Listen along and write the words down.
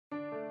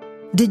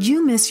Did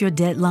you miss your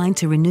deadline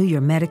to renew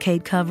your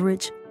Medicaid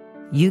coverage?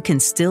 You can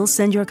still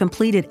send your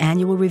completed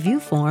annual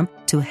review form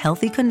to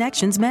Healthy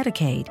Connections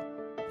Medicaid.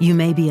 You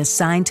may be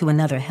assigned to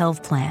another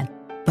health plan,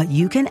 but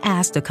you can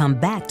ask to come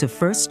back to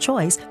First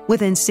Choice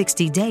within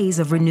 60 days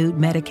of renewed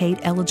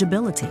Medicaid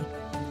eligibility.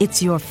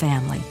 It's your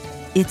family.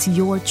 It's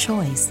your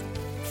choice.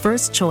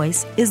 First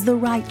Choice is the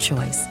right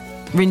choice.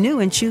 Renew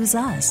and choose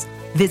us.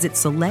 Visit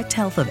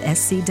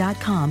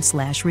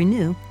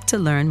selecthealthofsc.com/renew to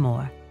learn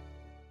more.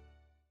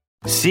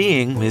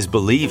 Seeing is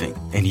believing,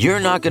 and you're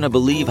not going to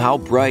believe how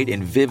bright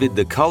and vivid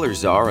the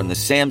colors are on the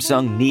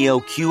Samsung Neo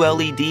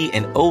QLED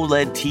and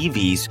OLED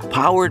TVs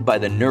powered by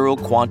the Neural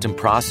Quantum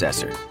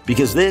Processor,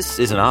 because this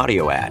is an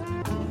audio ad.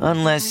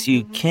 Unless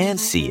you can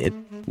see it,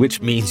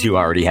 which means you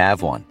already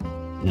have one.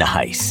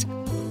 Nice.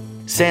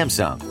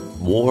 Samsung,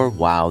 more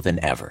wow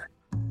than ever.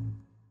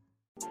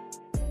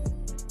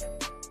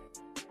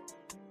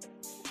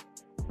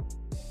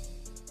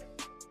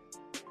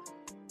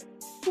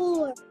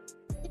 Four,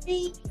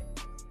 three,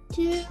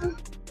 2,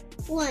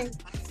 1.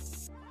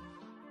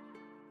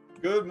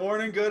 Good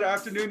morning, good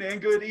afternoon,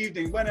 and good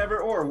evening, whenever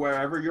or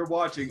wherever you're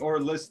watching or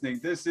listening.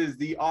 This is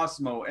the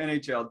Osmo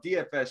NHL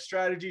DFS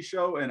Strategy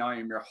Show, and I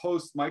am your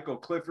host, Michael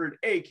Clifford,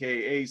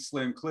 aka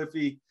Slim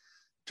Cliffy.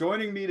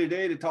 Joining me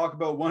today to talk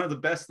about one of the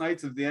best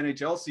nights of the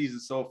NHL season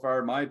so far,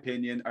 in my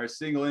opinion, our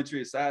single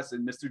entry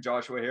assassin, Mr.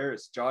 Joshua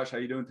Harris. Josh, how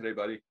you doing today,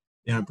 buddy?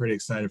 Yeah, I'm pretty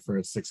excited for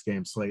a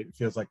 6-game slate. It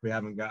feels like we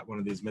haven't got one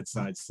of these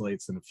mid-sized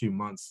slates in a few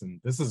months, and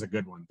this is a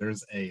good one.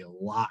 There's a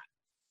lot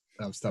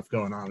of stuff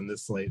going on in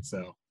this slate,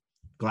 so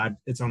glad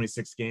it's only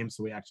 6 games,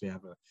 so we actually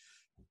have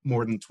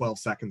more than 12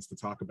 seconds to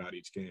talk about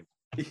each game.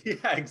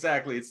 Yeah,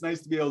 exactly. It's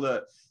nice to be able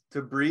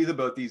to breathe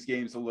about these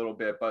games a little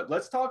bit, but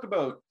let's talk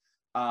about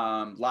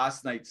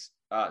last night's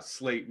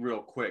slate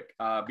real quick.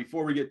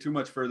 Before we get too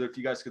much further, if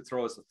you guys could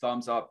throw us a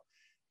thumbs up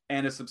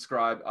and a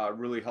subscribe,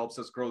 really helps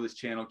us grow this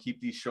channel, keep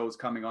these shows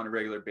coming on a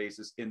regular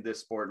basis in this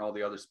sport and all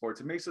the other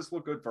sports. It makes us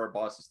look good for our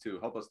bosses too.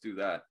 Help us do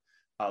that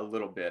a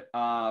little bit.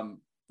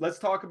 Let's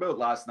talk about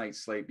last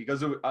night's slate,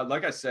 because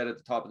like I said at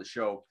the top of the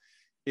show,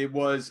 it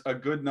was a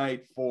good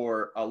night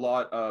for a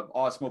lot of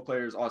Osmo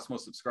players, Osmo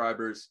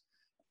subscribers.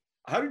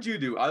 How did you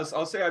do?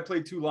 I'll say I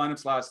played 2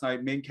 lineups last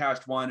night, main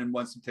cashed one and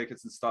won some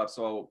tickets and stuff.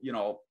 So,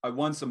 I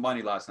won some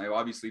money last night.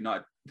 Obviously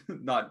not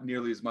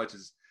nearly as much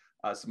as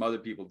some other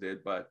people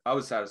did, but I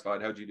was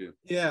satisfied. How'd you do?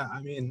 Yeah,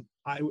 I mean,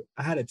 I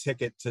had a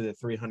ticket to the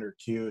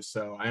 300Q,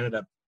 so I ended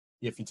up,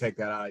 if you take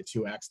that out, I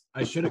 2X.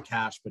 I should have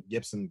cashed, but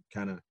Gibson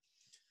kind of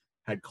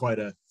had quite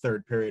a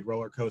third period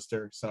roller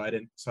coaster, so I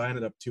didn't. So I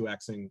ended up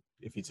 2Xing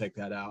if you take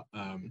that out.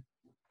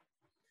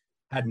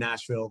 Had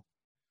Nashville,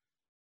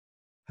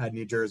 had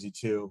New Jersey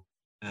too,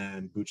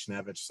 and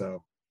Buchnevich.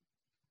 So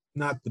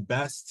not the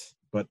best,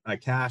 but I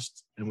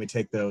cashed, and we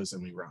take those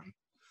and we run.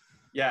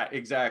 Yeah,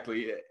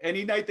 exactly.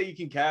 Any night that you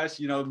can cash,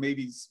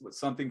 maybe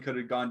something could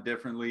have gone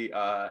differently.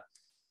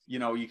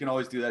 You can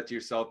always do that to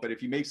yourself. But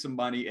if you make some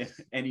money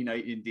any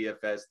night in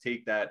DFS,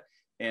 take that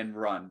and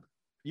run.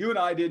 You and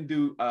I didn't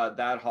do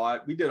that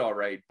hot. We did all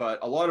right. But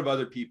a lot of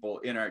other people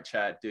in our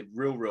chat did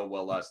real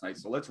well last night.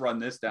 So let's run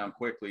this down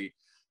quickly.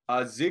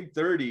 Zig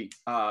 30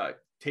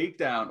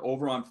 takedown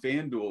over on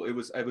FanDuel. It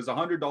was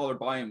 $100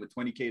 buy-in with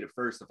 20K to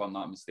first, if I'm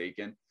not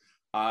mistaken.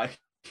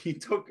 He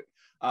took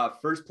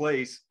first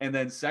place, and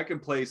then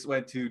second place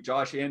went to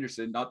Josh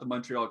Anderson, not the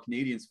Montreal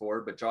Canadiens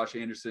but Josh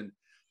Anderson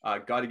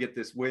got to get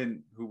this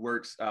win, who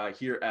works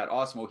here at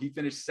Osmo. He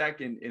finished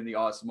second in the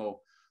Osmo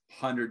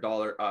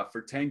 $100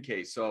 for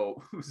 10K.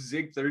 So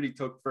Zig 30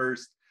 took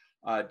first,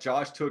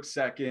 Josh took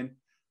second.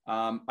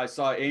 I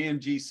saw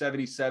AMG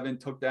 77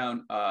 took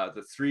down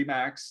the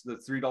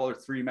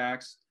 $3 3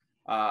 max.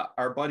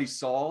 Our buddy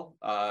Saul,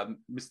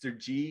 Mr.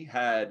 G,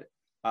 had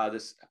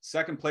this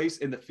second place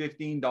in the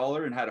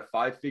 $15 and had a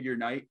 5-figure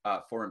night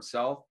for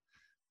himself.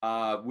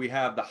 We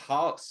have the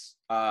house,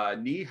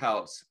 Knee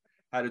House,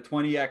 had a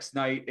 20X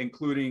night,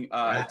 including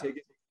a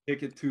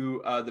ticket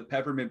to the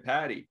Peppermint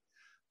Patty.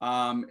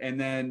 And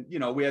then,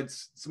 we had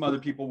some other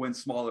people win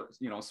smaller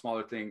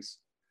things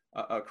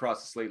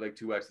across the slate, like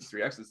 2X and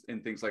 3X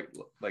and things like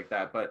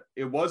that. But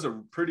it was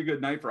a pretty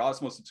good night for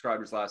Osmo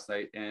subscribers last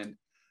night. And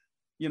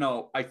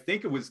I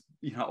think it was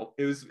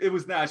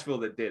Nashville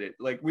that did it.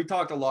 Like, we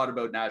talked a lot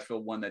about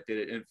Nashville, one that did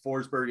it, and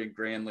Forsberg and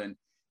Granlund, and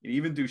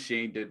even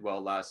Duchesne did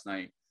well last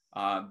night.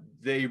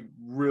 They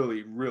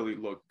really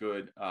looked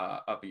good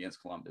up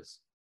against Columbus.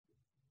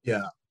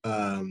 Yeah.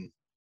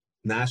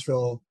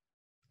 Nashville,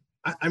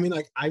 I mean,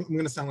 like, I'm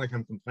going to sound like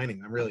I'm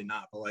complaining. I'm really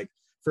not. But, like,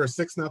 for a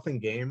 6-0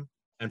 game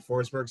and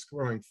Forsberg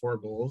scoring 4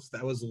 goals,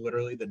 that was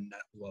literally the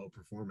net low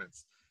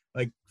performance.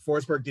 Like,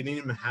 Forsberg didn't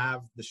even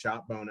have the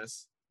shot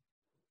bonus.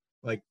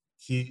 Like,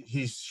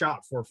 he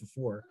shot 4 for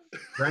 4.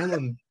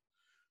 Granlund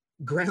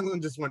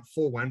just went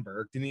full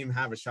Wenberg, didn't even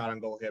have a shot on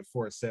goal. He had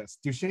 4 assists.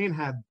 Duchesne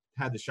had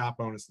the shot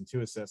bonus and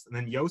 2 assists. And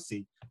then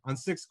Yossi on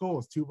 6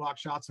 goals, 2 block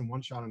shots and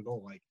 1 shot on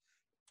goal. Like,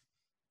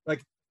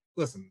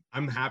 listen,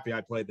 I'm happy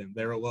I played them.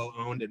 They were low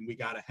owned and we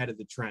got ahead of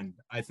the trend.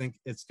 I think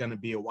it's going to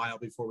be a while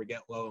before we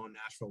get low owned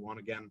Nashville one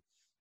again.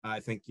 I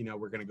think,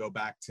 we're going to go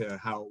back to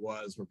how it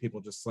was where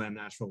people just slam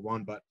Nashville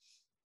 1, but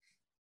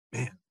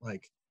man,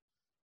 like,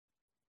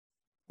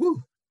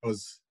 whew,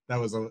 that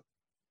was on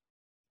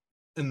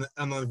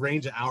the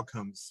range of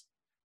outcomes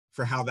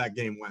for how that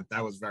game went.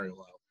 That was very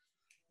low.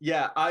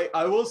 Yeah,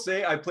 I will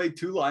say I played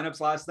 2 lineups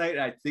last night,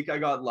 and I think I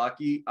got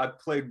lucky. I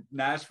played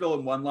Nashville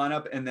in one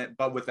lineup,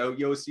 but without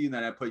Yossi, and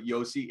then I put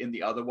Yossi in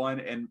the other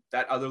one, and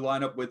that other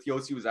lineup with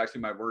Yossi was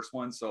actually my worst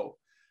one. So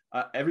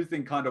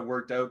everything kind of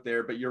worked out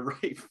there. But you're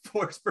right,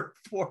 Forsberg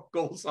 4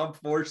 goals on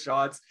 4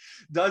 shots,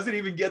 doesn't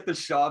even get the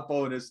shot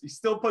bonus. He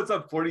still puts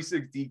up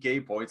 46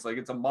 DK points, like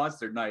it's a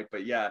monster night.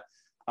 But yeah,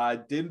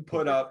 didn't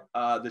put up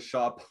the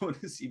shot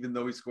bonus, even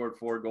though he scored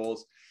 4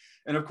 goals.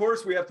 And of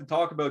course, we have to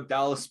talk about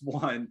Dallas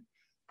 1.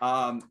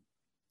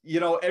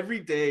 Every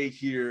day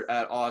here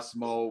at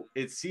Osmo,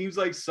 it seems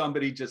like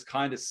somebody just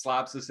kind of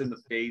slaps us in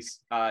the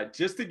face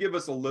just to give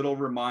us a little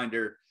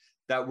reminder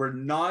that we're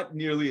not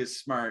nearly as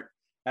smart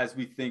as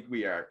we think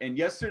we are. And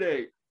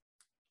yesterday,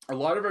 a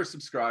lot of our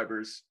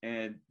subscribers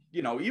and,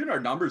 even our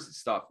numbers and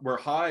stuff were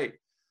high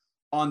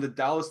on the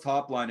Dallas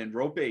top line, and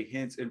Rope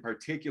Hintz in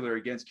particular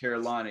against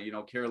Carolina.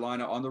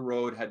 Carolina on the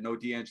road had no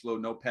D'Angelo,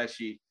 no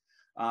Pesci.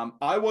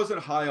 I wasn't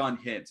high on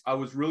Hintz. I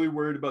was really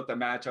worried about the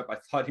matchup. I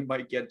thought he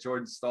might get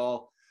Jordan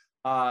Staal.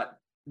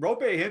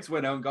 Rope Hintz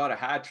went out and got a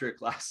hat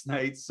trick last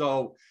night.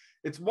 So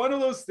it's one of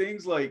those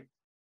things like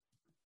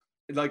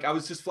I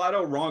was just flat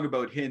out wrong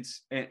about Hintz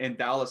and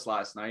Dallas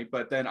last night,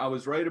 but then I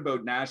was right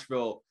about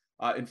Nashville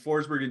and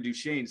Forsberg and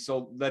Duchesne.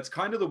 So that's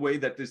kind of the way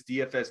that this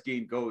DFS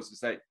game goes, is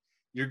that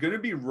you're going to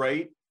be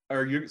right,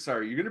 or you're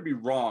going to be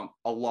wrong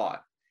a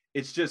lot.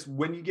 It's just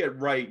when you get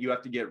right, you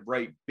have to get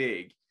right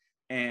big.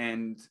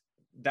 And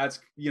that's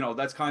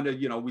kind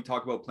of, we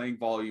talk about playing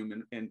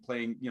volume and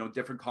playing,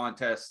 different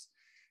contests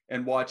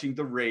and watching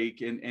the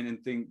rake and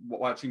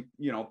watching,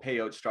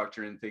 payout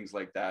structure and things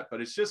like that.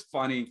 But it's just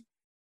funny.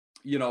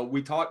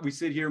 We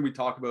sit here and we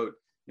talk about,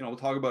 we'll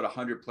talk about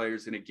 100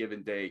 players in a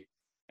given day.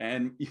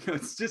 And,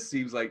 it just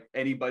seems like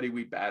anybody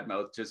we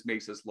badmouth just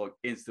makes us look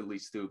instantly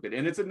stupid.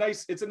 And it's a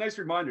nice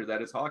reminder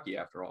that it's hockey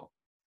after all.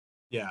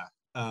 Yeah.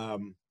 I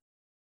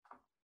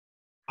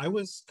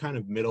was kind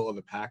of middle of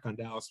the pack on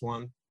Dallas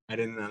 1. I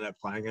didn't end up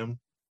playing him.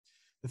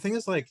 The thing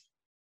is, like,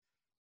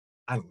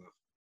 I don't know.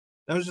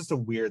 That was just a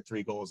weird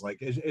 3 goals.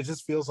 Like, it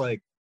just feels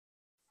like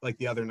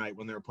the other night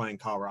when they were playing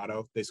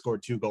Colorado, they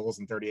scored 2 goals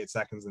in 38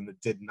 seconds and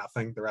it did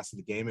nothing the rest of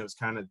the game. It was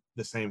kind of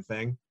the same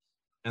thing.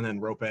 And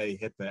then Rope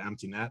hit the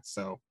empty net.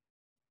 So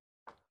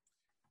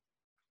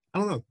I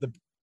don't know.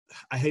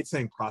 I hate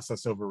saying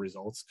process over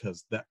results,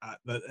 because that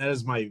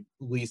is my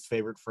least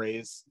favorite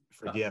phrase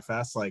for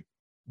DFS. Like,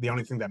 the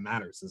only thing that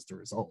matters is the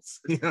results.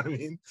 You know what I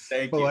mean?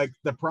 Thank you. Like,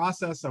 the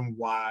process and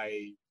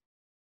why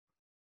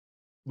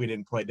we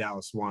didn't play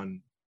Dallas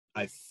 1,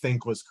 I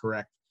think was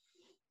correct.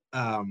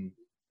 We're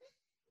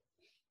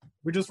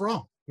just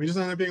wrong. We just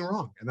ended up being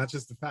wrong. And that's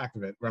just the fact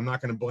of it. I'm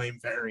not going to blame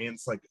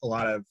variance like a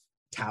lot of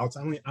touts.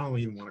 I don't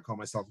even want to call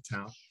myself a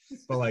tout,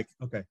 but like,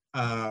 okay.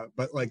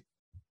 But like,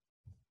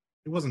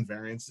 it wasn't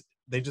variance.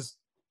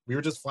 We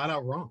were just flat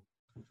out wrong.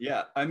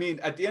 Yeah. I mean,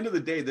 at the end of the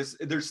day,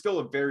 there's still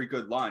a very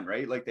good line,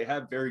 right? Like, they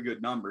have very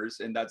good numbers,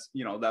 and that's,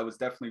 that was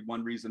definitely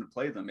one reason to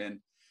play them. And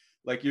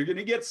like, you're going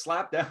to get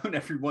slapped down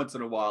every once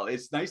in a while.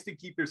 It's nice to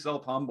keep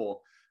yourself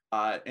humble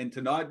and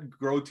to not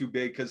grow too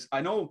big. Cause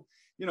I know,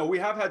 we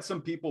have had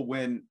some people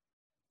win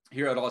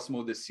here at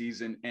Osmo this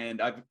season,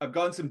 and I've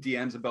gotten some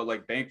DMs about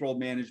like bankroll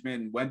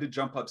management and when to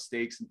jump up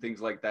stakes and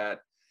things like that.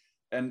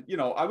 And,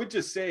 I would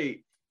just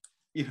say,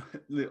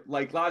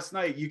 like last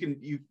night, you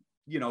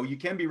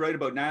can be right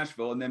about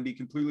Nashville and then be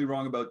completely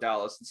wrong about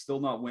Dallas and still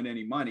not win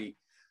any money.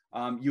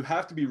 You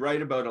have to be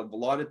right about a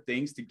lot of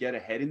things to get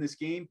ahead in this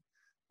game.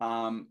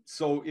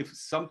 So if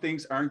some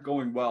things aren't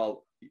going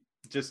well,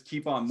 just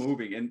keep on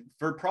moving. And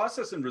for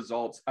process and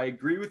results, I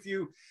agree with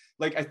you.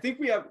 Like, I think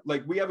we have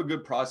a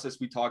good process.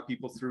 We talk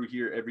people through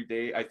here every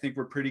day. I think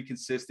we're pretty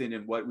consistent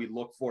in what we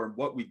look for and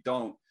what we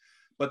don't.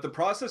 But the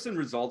process and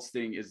results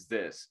thing is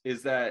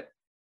that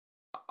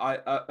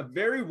a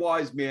very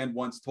wise man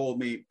once told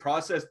me,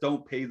 process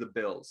don't pay the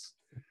bills.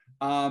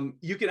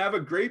 You can have a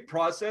great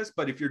process,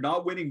 but if you're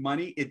not winning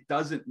money, it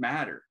doesn't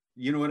matter.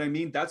 You know what I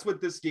mean? That's what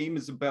this game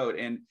is about.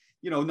 And,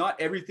 not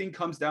everything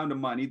comes down to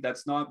money.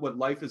 That's not what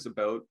life is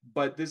about,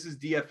 but this is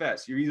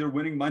DFS. You're either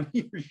winning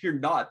money or you're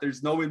not.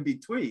 There's no in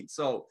between.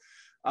 So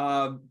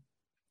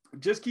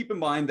just keep in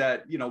mind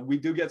that, we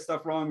do get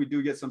stuff wrong. We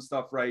do get some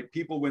stuff right.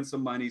 People win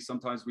some money.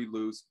 Sometimes we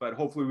lose, but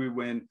hopefully we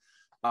win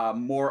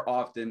more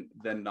often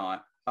than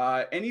not.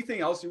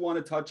 Anything else you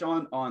want to touch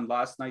on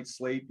last night's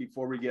slate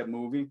before we get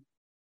moving?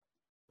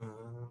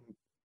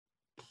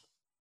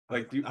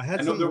 I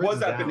know there was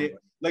that banana.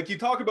 Like, you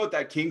talk about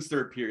that Kings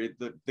third period.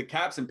 The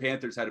Caps and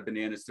Panthers had a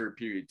bananas third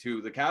period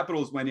too. The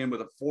Capitals went in with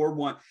a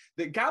 4-1.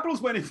 The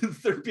Capitals went into the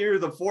third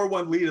period with a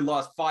 4-1 lead and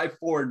lost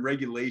 5-4 in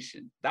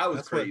regulation.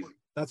 That's crazy.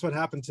 That's what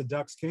happened to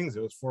Ducks Kings.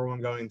 It was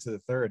 4-1 going into the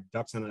third.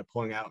 Ducks ended up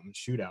pulling out in the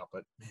shootout.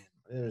 But man,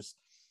 there's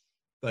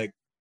like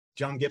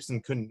John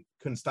Gibson couldn't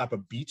stop a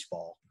beach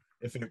ball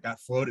if it got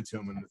floated to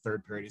him in the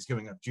third period. He's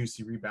giving up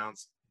juicy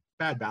rebounds,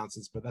 bad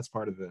bounces, but it's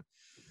part of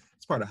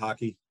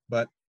hockey.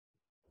 But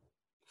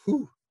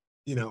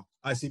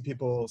I see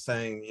people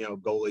saying,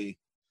 goalie,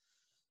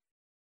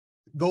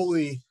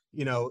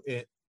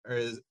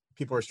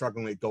 people are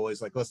struggling with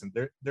goalies. Like, listen,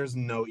 there's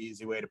no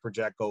easy way to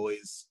project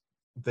goalies.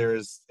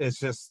 It's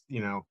just,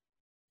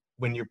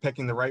 when you're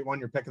picking the right one,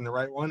 you're picking the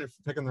right one. If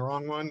you're picking the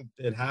wrong one,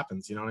 it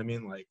happens. You know what I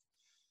mean? Like,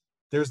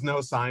 there's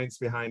no science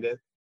behind it.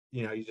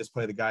 You just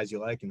play the guys you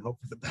like and hope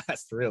for the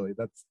best, really.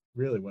 That's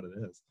really what it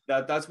is.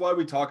 That's why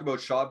we talk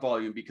about shot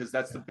volume, because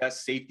that's the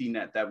best safety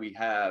net that we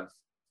have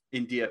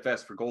in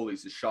DFS for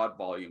goalies is shot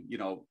volume.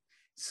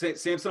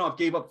 Samsonov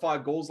gave up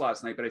 5 goals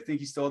last night, but I think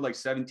he still had like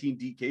 17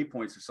 DK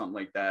points or something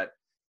like that.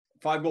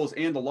 5 goals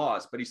and a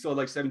loss, but he still had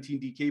like 17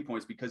 DK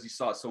points because he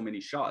saw so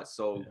many shots.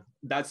 So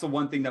that's the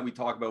one thing that we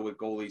talk about with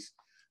goalies.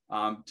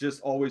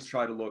 Just always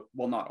try to look,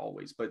 well, not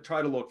always, but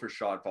try to look for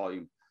shot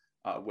volume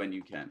when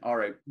you can. All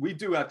right. We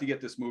do have to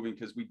get this moving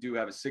because we do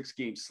have a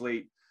 6-game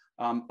slate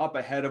up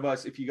ahead of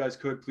us. If you guys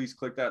could, please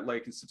click that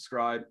like and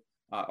subscribe.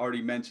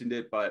 Already mentioned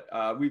it, but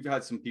we've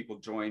had some people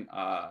join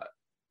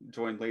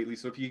lately.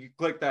 So if you could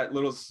click that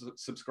little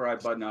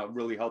subscribe button, it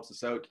really helps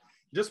us out.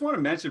 Just want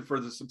to mention for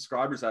the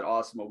subscribers at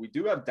Awesemo, we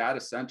do have Data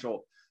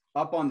Central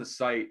up on the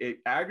site. It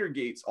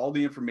aggregates all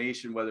the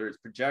information, whether it's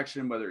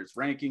projection, whether it's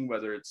ranking,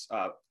 whether it's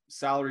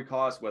salary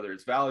cost, whether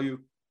it's value,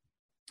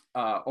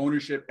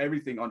 ownership,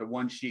 everything onto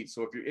one sheet.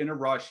 So if you're in a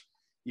rush,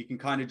 you can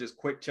kind of just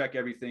quick check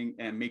everything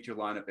and make your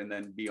lineup and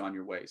then be on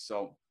your way.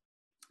 So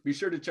be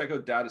sure to check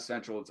out Data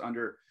Central. It's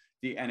under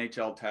the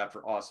NHL tab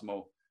for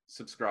Awesemo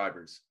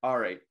subscribers. All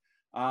right.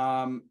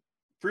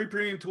 Free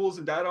premium tools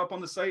and data up on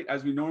the site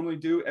as we normally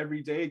do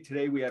every day.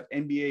 Today we have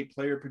NBA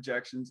player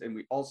projections and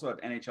we also have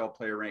NHL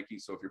player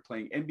rankings. So if you're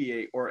playing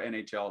NBA or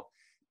NHL,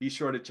 be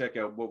sure to check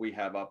out what we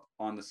have up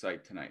on the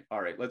site tonight.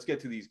 All right, let's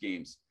get to these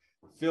games.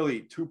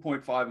 Philly,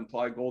 2.5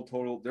 implied goal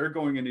total. They're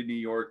going into New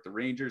York. The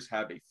Rangers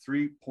have a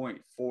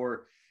 3.4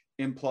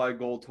 implied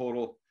goal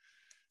total.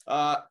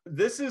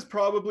 This is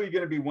probably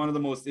going to be one of the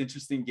most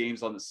interesting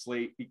games on the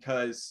slate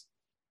because,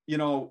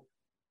 the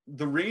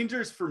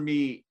Rangers, for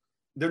me,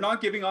 they're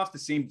not giving off the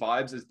same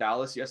vibes as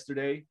Dallas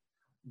yesterday,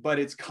 but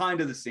it's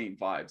kind of the same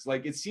vibes.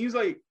 Like, it seems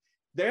like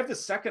they have the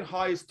second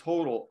highest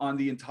total on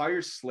the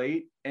entire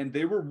slate, and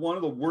they were one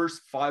of the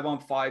worst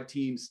 5-on-5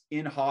 teams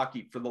in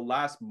hockey for the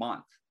last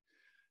month.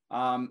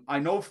 I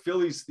know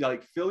Philly's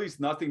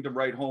nothing to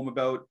write home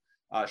about.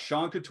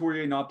 Sean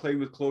Couturier not playing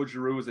with Claude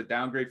Giroux is a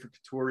downgrade for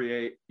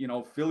Couturier.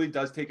 Philly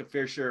does take a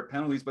fair share of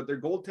penalties, but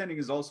their goaltending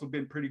has also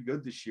been pretty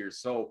good this year.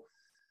 So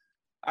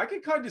I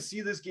can kind of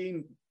see this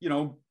game,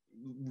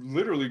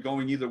 literally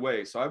going either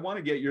way. So I want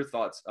to get your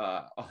thoughts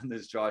on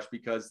this, Josh,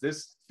 because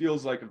this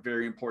feels like a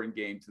very important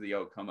game to the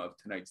outcome of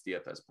tonight's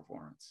DFS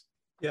performance.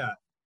 Yeah.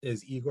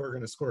 Is Igor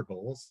going to score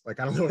goals? Like,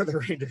 I don't know where the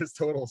Rangers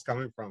total is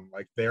coming from.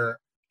 Like, they're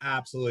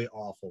absolutely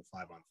awful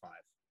 5-on-5.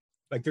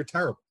 Like, they're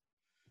terrible.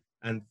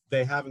 And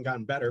they haven't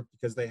gotten better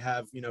because they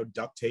have,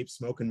 duct tape,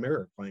 smoke, and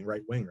mirror playing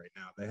right wing right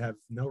now. They have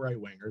no right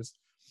wingers.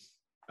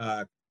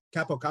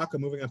 Kapokaka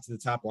moving up to the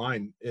top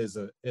line is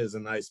a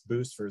nice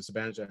boost for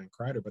Zibanejad and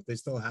Kreider, but they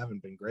still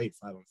haven't been great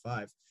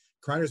 5-on-5.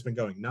 Kreider's been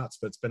going nuts,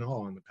 but it's been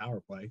all on the power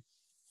play.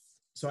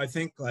 So I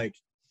think,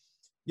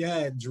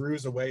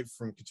 Drew's away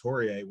from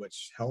Couturier,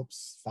 which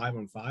helps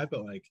 5-on-5,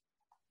 but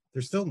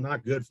they're still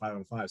not good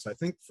 5-on-5. So I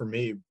think for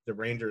me, the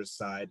Rangers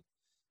side,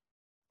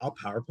 I'll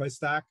power play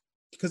stack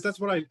because that's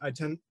what I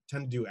tend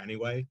to do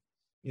anyway.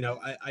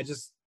 I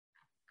just,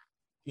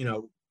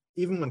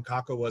 even when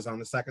Kakko was on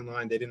the second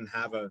line, they didn't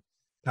have a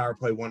power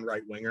play one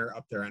right winger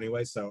up there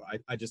anyway. So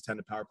I just tend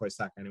to power play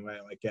stack anyway.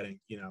 I like getting,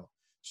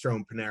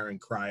 Strome, Panarin,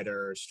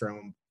 Kreider,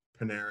 Strome,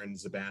 Panarin,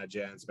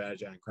 Zibanejad,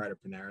 and Kreider,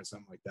 Panarin,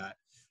 something like that.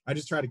 I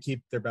just try to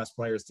keep their best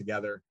players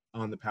together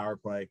on the power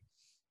play.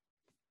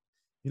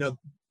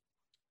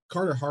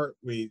 Carter Hart,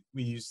 we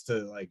used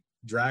to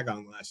drag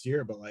on last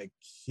year, but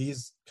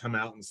he's come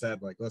out and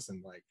said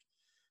listen,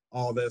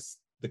 all this,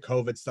 the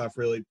COVID stuff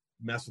really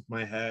messed with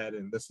my head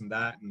and this and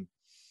that. And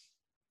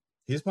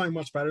he's playing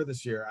much better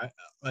this year.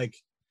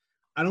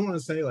 I don't want to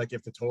say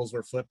if the totals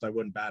were flipped, I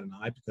wouldn't bat an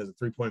eye because a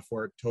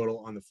 3.4 total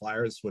on the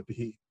Flyers would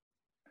be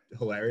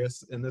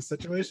hilarious in this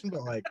situation.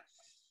 But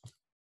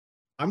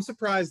I'm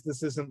surprised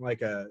this isn't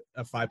a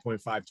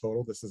 5.5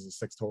 total. This is a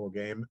 6 total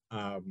game.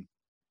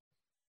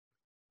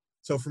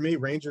 So for me,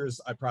 Rangers,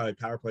 I probably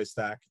power play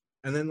stack.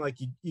 And then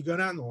you go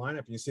down the lineup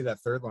and you see that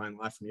third line,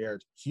 Lafreniere,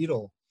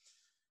 Chytil.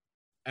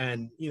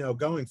 And,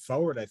 going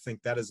forward, I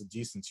think that is a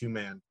decent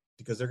 2-man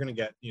because they're going to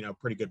get,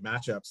 pretty good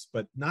matchups,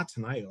 but not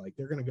tonight.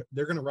 They're going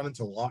to run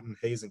into Lawton,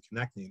 Hayes, and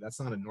Konechny.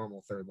 That's not a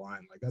normal third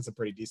line. That's a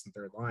pretty decent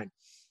third line.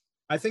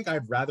 I think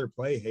I'd rather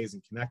play Hayes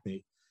and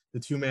Konechny. The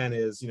 2-man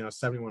is,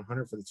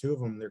 7,100 for the two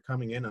of them. They're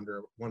coming in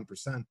under 1%.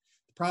 The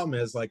problem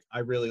is I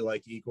really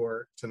like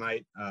Igor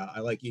tonight. I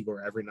like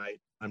Igor every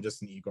night. I'm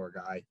just an Igor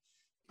guy.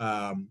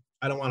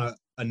 I don't want to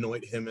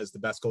anoint him as the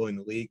best goalie in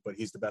the league, but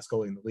he's the best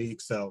goalie in the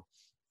league. So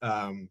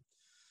I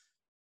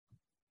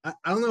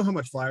don't know how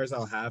much Flyers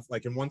I'll have.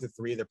 In 1 to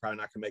 3, they're probably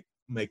not going to make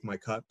make my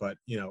cut. But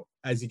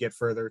as you get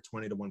further,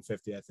 20 to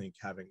 150, I think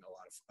having a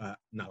lot of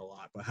not a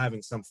lot, but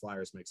having some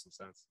flyers makes some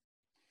sense.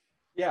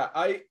 Yeah,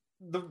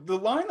 the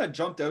line that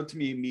jumped out to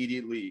me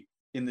immediately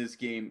in this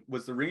game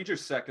was the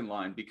Rangers' second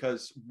line,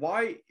 because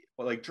why,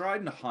 like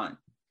Dryden Hunt,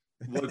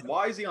 like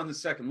why is he on the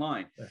second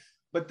line? Yeah.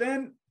 But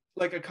then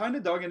like I kind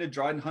of dug into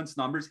Dryden Hunt's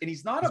numbers, and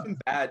he's not a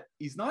bad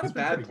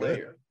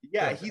player.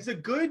 Yeah, he's a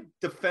good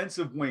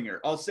defensive winger.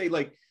 I'll say,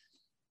 like,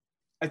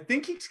 I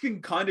think he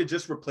can kind of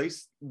just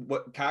replace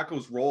what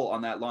Kakko's role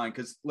on that line,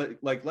 because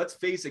like let's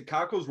face it,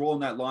 Kakko's role in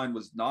that line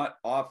was not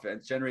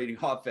generating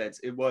offense.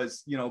 It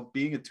was,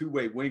 being a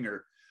two-way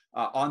winger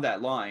on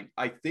that line.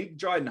 I think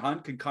Dryden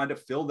Hunt can kind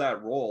of fill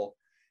that role,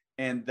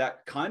 and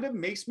that kind of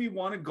makes me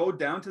want to go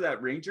down to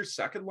that Rangers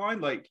second line.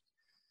 Like,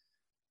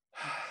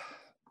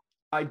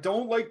 I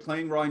don't like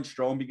playing Ryan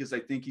Strome because I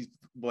think he's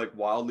like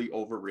wildly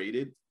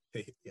overrated.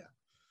 Yeah.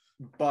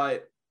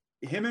 But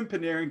him and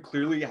Panarin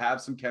clearly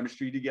have some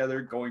chemistry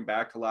together going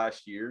back to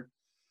last year.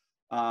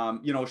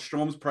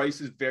 Strome's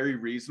price is very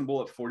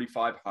reasonable at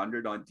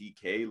 4,500 on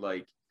DK.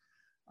 Like,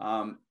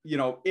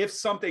 if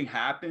something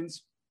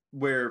happens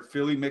where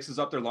Philly mixes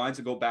up their lines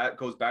and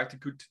goes back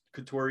to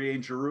Couturier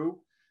and Giroux,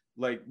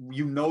 like,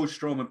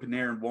 Strome and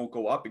Panarin won't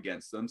go up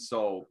against them.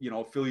 So,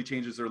 Philly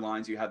changes their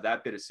lines. You have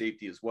that bit of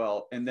safety as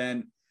well. And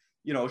then,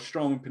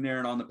 Strome and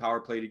Panarin on the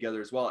power play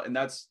together as well. And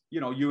that's,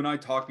 you and I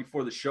talked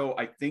before the show.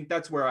 I think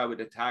that's where I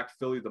would attack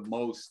Philly the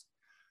most,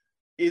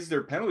 is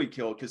their penalty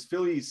kill, because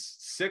Philly's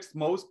sixth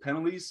most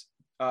penalties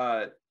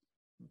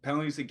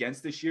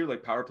against this year,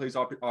 like power plays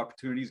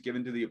opportunities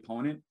given to the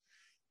opponent.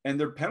 And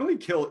their penalty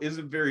kill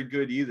isn't very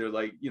good either.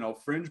 Like,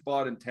 fringe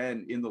bottom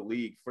 10 in the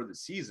league for the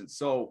season.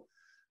 So,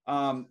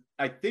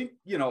 I think,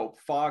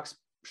 Fox,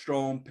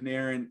 Strome,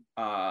 Panarin,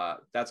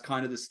 that's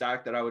kind of the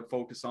stack that I would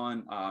focus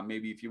on.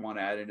 Maybe if you want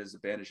to add in as a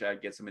bandage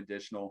ad, get some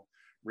additional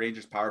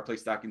Rangers power play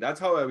stacking. That's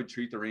how I would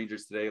treat the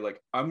Rangers today. Like,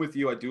 I'm with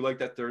you. I do like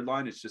that third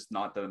line. It's just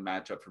not the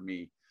matchup for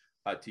me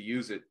to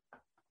use it.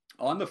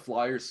 On the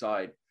Flyers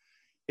side,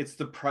 it's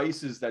the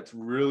prices that's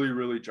really,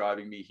 really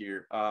driving me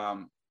here.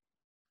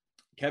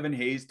 Kevin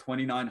Hayes,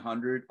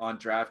 2,900 on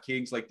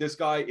DraftKings. Like, this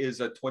guy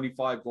is a 20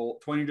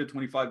 to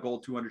 25 goal,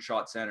 200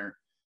 shot center,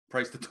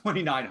 priced to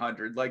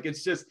 2,900. Like,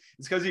 it's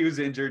because he was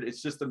injured.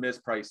 It's just a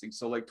mispricing.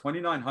 So like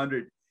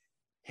 2,900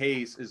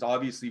 Hayes is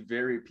obviously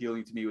very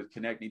appealing to me with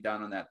Konechny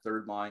down on that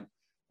third line.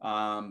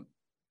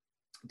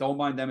 Don't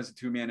mind them as a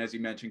two-man, as you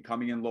mentioned,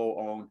 coming in low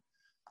owned.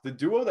 The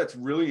duo that's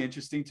really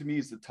interesting to me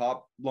is the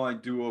top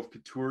line duo of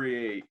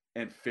Couturier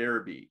and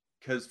Farabee,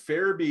 because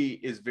Farabee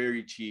is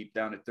very cheap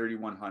down at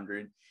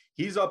 3,100.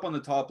 He's up on the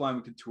top line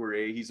with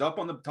Couturier. He's up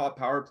on the top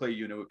power play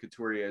unit with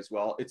Couturier as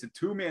well. It's a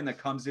two-man that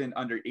comes in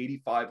under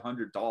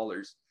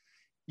 $8,500.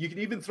 You can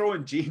even throw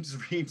in James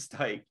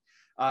Riemsdyk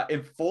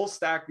and full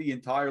stack the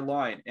entire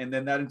line. And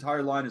then that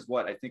entire line is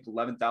what? I think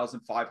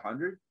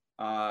 11,500,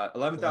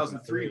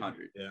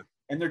 11,300. Yeah.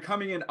 And they're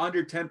coming in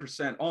under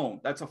 10%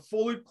 owned. That's a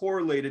fully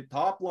correlated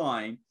top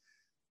line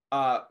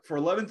for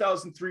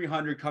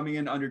 11,300 coming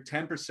in under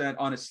 10%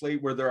 on a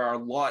slate where there are a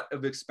lot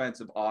of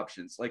expensive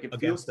options. Like, it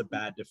against a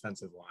bad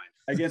defensive line.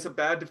 Against a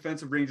bad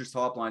defensive Rangers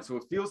top line. So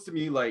it feels to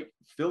me like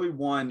Philly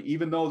won,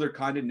 even though they're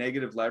kind of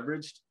negative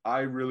leveraged. I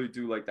really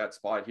do like that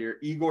spot here.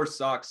 Igor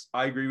sucks.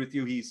 I agree with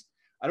you.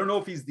 I don't know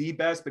if he's the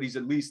best, but he's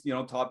at least,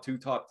 top two,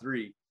 top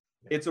three.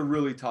 It's a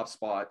really tough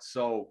spot.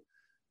 So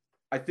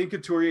I think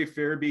Couturier,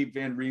 Farabee,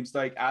 Van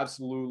Riemsdyk,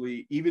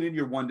 absolutely. Even in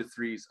your 1 to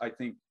 3s, I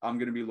think I'm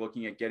going to be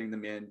looking at getting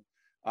them in.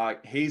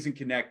 Hayes and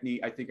Konechny,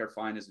 I think, are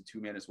fine as a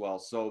two-man as well.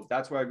 So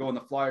that's where I go on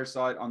the Flyers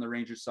side. On the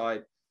Rangers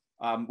side,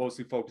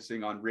 mostly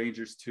focusing on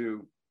Rangers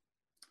 2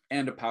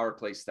 and a power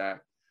play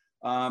stack.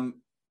 On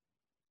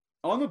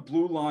the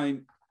blue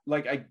line,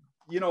 like,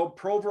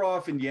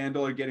 Provorov and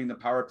Yandel are getting the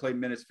power play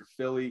minutes for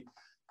Philly.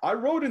 I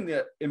wrote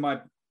in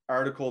my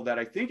article that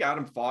I think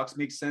Adam Fox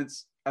makes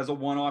sense as a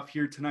one-off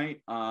here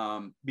tonight,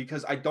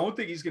 because I don't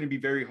think he's going to be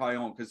very high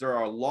owned, because there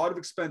are a lot of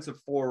expensive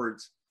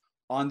forwards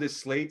on this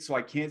slate. So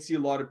I can't see a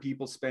lot of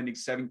people spending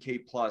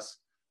 $7,000 plus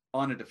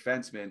on a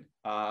defenseman.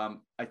 I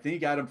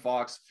think Adam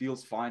Fox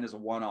feels fine as a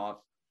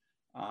one-off.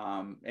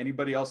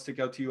 Anybody else stick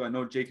out to you? I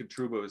know Jacob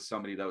Trouba is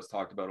somebody that was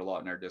talked about a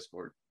lot in our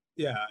Discord.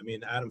 Yeah, I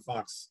mean, Adam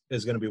Fox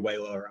is going to be way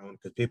lower owned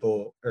because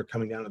people are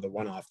coming down to the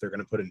one-off. They're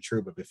going to put in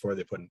Trouba before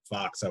they put in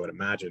Fox, I would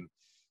imagine.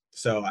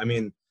 So, I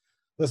mean,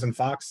 listen,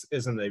 Fox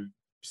isn't a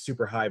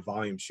super high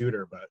volume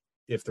shooter, but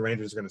if the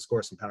Rangers are going to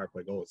score some power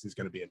play goals, he's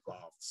going to be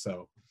involved.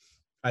 So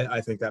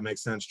I think that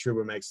makes sense.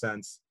 Trouba makes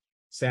sense.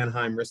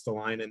 Sanheim,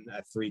 Ristolainen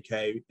at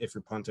 3K if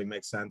you're punting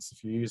makes sense.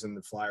 If you're using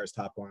the Flyers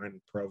top line,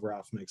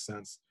 Provorov makes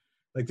sense.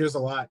 Like, there's a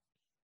lot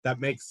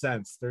that makes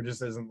sense. There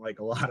just isn't like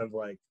a lot of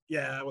like,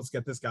 yeah, let's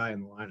get this guy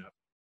in the lineup.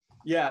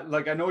 Yeah,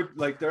 like, I know,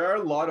 like, there are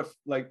a lot of,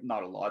 like,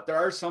 not a lot. There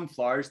are some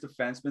Flyers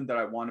defensemen that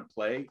I want to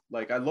play.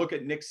 Like, I look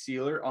at Nick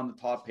Seeler on the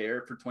top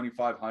pair for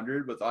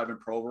 2,500 with Ivan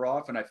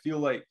Provorov, and I feel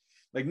like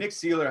Nick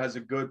Seeler has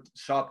a good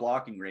shot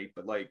blocking rate,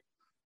 but like,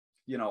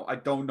 I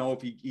don't know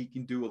if he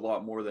can do a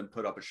lot more than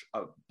put up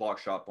a block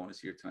shot bonus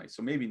here tonight.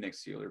 So maybe Nick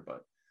Seeler,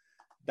 but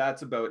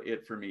that's about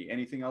it for me.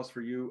 Anything else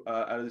for you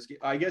out of this game?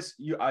 I guess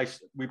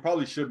we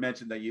probably should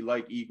mention that you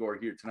like Igor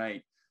here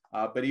tonight,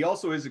 but he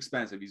also is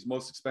expensive. He's the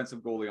most expensive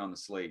goalie on the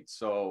slate.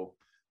 So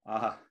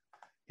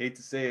hate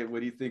to say it. What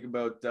do you think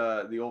about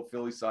the old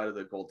Philly side of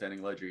the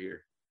goaltending ledger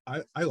here?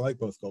 I like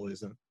both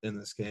goalies in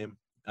this game.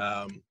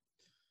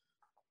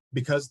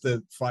 Because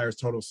the Flyers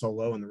total so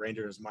low and the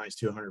Rangers minus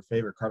 200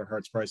 favorite, Carter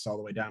Hart's price all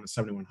the way down to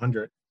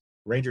 7,100.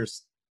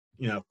 Rangers,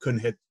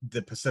 couldn't hit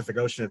the Pacific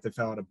Ocean if they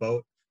fell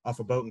off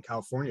a boat in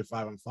California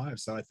 5-on-5.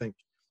 So I think,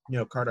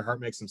 Carter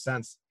Hart makes some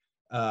sense.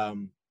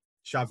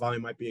 Shot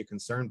volume might be a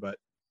concern, but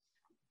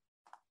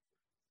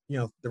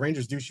the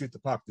Rangers do shoot the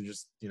puck. They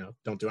just,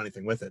 don't do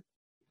anything with it.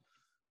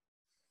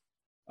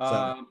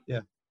 So, yeah.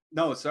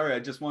 No, sorry. I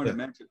just wanted to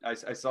mention,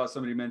 I saw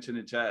somebody mention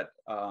in chat,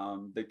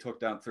 they took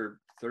down third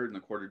in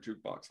the quarter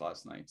jukebox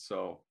last night.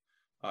 So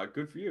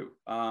good for you.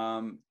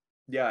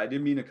 Yeah, I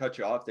didn't mean to cut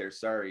you off there.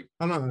 Sorry.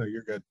 Oh, no,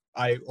 you're good.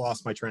 I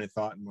lost my train of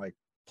thought and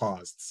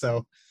paused.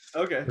 So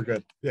okay, we're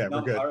good. Yeah,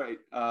 we're good. All right.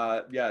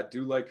 Yeah,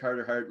 do like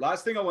Carter Hart.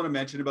 Last thing I want to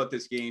mention about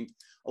this game,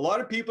 a lot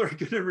of people are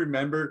going to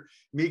remember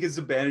Mika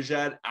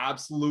Zibanejad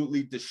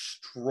absolutely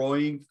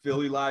destroying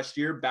Philly last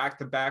year,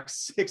 back-to-back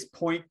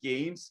 6-point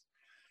games.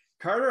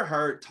 Carter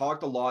Hart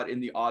talked a lot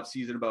in the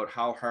offseason about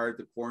how hard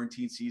the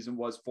quarantine season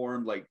was for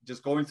him,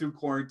 just going through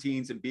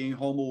quarantines and being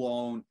home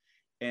alone.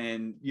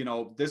 And,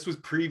 this was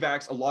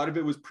pre-vax. A lot of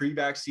it was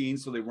pre-vaccine,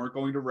 so they weren't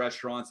going to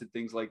restaurants and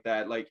things like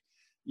that.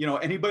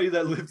 Anybody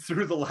that lived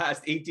through the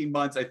last 18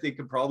 months, I think,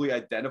 could probably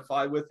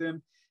identify with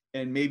him.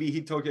 And maybe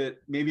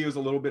it was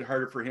a little bit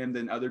harder for him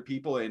than other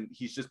people, and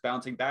he's just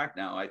bouncing back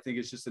now. I think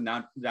it's just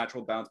a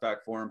natural bounce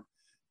back for him.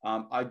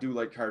 I do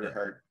like Carter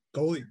Hart.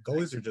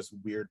 Goalies are just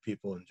weird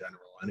people in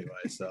general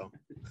anyway, so.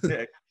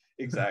 Yeah,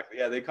 exactly.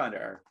 Yeah, they kind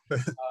of are.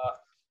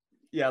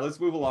 Yeah, let's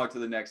move along to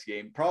the next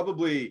game.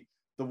 Probably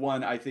the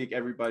one I think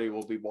everybody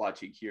will be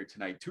watching here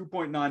tonight.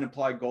 2.9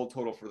 implied goal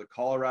total for the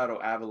Colorado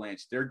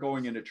Avalanche. They're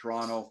going into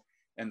Toronto,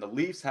 and the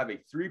Leafs have a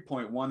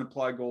 3.1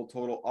 implied goal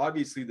total.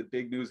 Obviously, the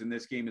big news in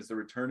this game is the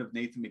return of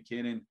Nathan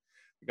MacKinnon.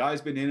 The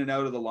guy's been in and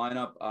out of the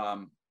lineup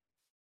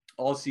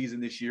all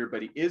season this year,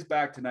 but he is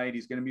back tonight.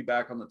 He's going to be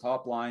back on the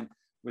top line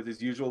with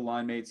his usual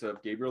line mates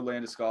of Gabriel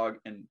Landeskog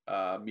and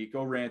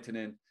Mikko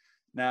Rantanen.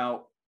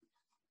 Now,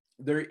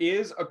 there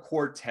is a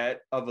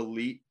quartet of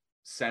elite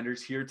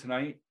centers here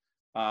tonight.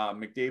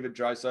 McDavid,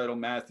 Draisaitl,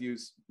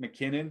 Matthews,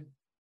 McKinnon.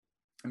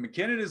 And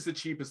McKinnon is the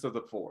cheapest of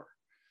the four.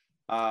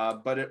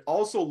 But it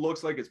also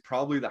looks like it's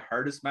probably the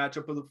hardest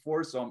matchup of the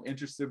four. So I'm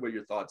interested what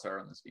your thoughts are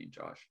on this game,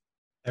 Josh.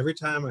 Every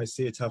time I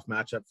see a tough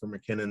matchup for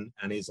McKinnon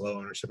and he's low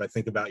ownership, I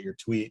think about your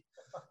tweet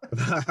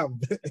about how,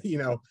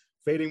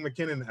 fading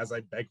McKinnon as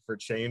I beg for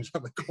change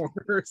on the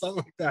corner or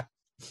something like that.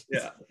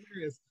 Yeah.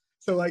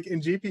 So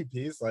in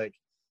GPPs,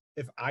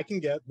 if I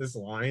can get this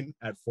line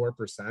at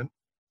 4%,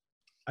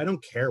 I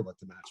don't care what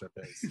the matchup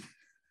is.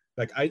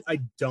 I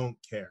don't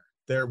care.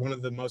 They're one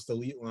of the most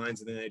elite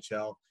lines in the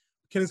NHL.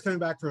 McKinnon's coming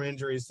back from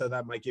injuries, so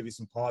that might give you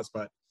some pause,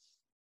 but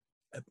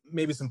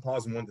maybe some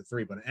pause in 1 to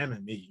 3. But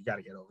MME, you got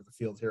to get over the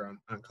field here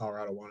on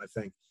Colorado one, I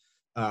think.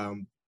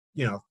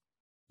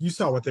 You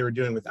saw what they were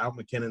doing without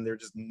McKinnon. They're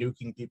just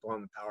nuking people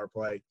on the power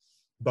play.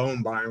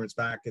 Bowen Byron's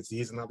back.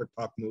 He's another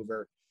puck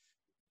mover.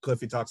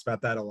 Cliffy talks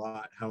about that a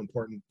lot, how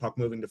important puck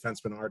moving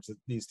defensemen are to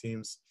these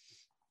teams.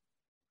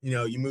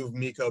 You move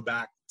Mikko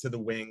back to the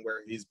wing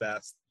where he's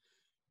best.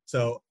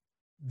 So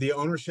the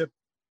ownership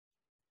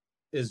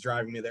is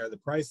driving me there. The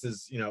price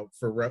is,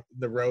 for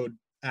the road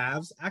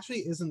Avs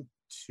actually isn't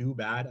too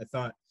bad. I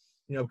thought,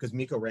 because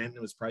Mikko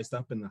Rantanen was priced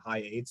up in the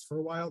high 8s for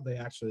a while, they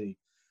actually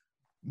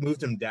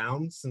moved him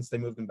down since they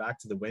moved him back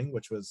to the wing,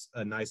 which was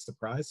a nice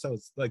surprise. So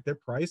it's their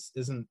price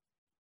isn't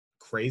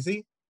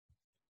crazy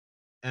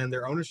and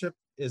their ownership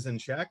is in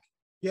check.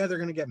 Yeah, they're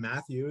going to get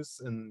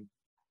Matthews, and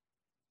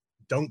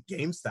don't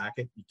game stack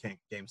it. You can't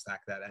game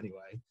stack that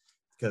anyway,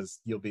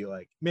 because you'll be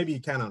maybe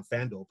you can on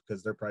FanDuel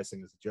because their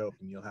pricing is a joke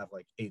and you'll have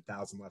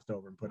 8,000 left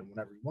over and put in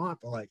whatever you want.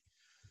 But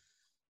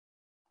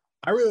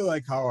I really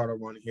like Colorado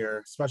one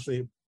here,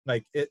 especially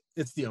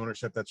it's the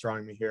ownership that's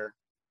drawing me here.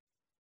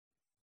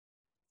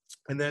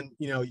 And then,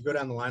 you go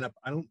down the lineup.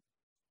 I don't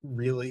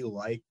really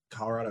like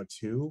Colorado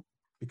 2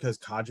 because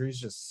Kadri's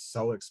just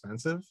so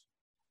expensive.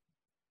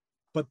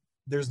 But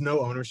there's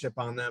no ownership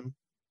on them.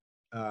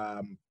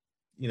 1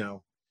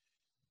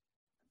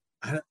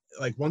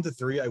 to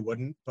 3, I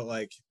wouldn't.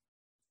 But,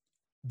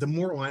 the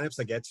more lineups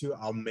I get to,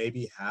 I'll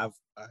maybe have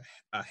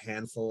a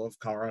handful of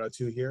Colorado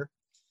 2 here.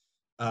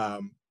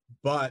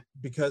 But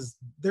because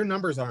their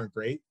numbers aren't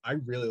great, I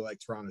really like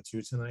Toronto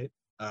 2 tonight.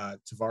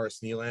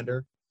 Tavares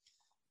Nylander.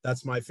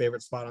 That's my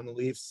favorite spot on the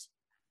Leafs.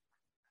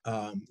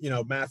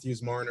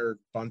 Matthews, Marner,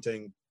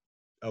 Bunting,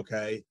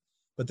 okay.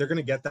 But they're going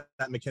to get that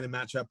McKinnon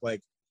matchup.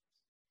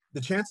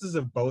 The chances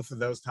of both of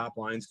those top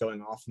lines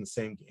going off in the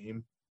same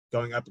game,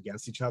 going up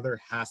against each other,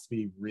 has to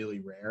be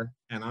really rare.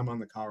 And I'm on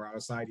the Colorado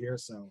side here,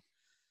 so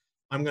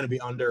I'm going to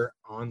be under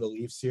on the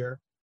Leafs here.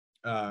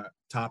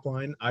 Top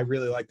line, I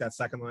really like that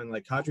second line.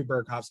 Kadri,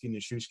 Burakovsky, and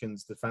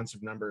Nichushkin's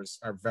defensive numbers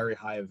are very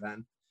high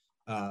event.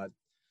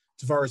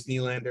 Tavares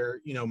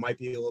Nylander, might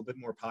be a little bit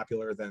more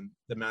popular than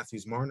the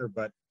Matthews Marner,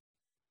 but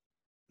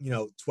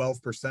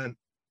 12%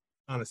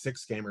 on a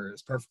 6-gamer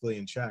is perfectly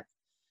in check.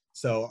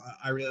 So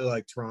I really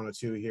like Toronto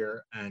 2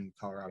 here and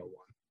Colorado 1.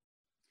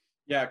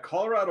 Yeah,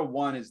 Colorado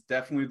 1 is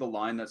definitely the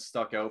line that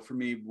stuck out for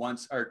me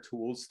once our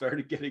tools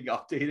started getting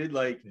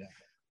updated.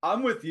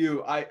 I'm with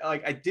you.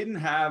 I didn't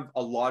have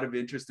a lot of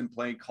interest in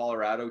playing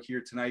Colorado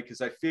here tonight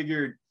because I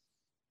figured,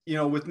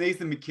 with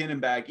Nathan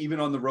McKinnon back, even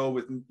on the road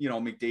with,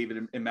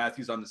 McDavid and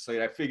Matthews on the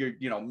slate, I figured,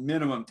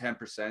 minimum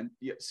 10%,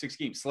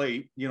 6-game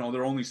slate. There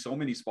are only so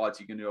many spots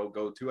you can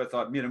go to. I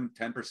thought minimum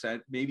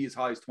 10%, maybe as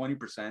high as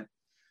 20%.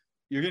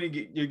 You're going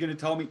to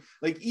tell me,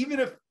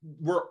 even if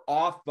we're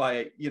off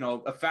by,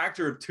 a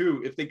factor of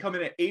 2, if they come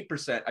in at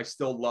 8%, I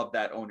still love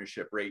that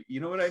ownership rate.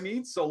 You know what I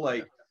mean? So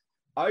I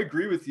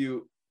agree with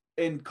you.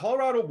 And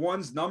Colorado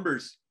 1's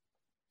numbers,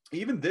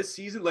 even this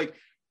season,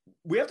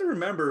 we have to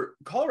remember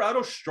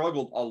Colorado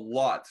struggled a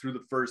lot through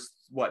the first,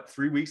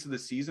 3 weeks of the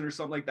season or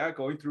something like that,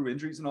 going through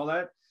injuries and all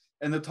that.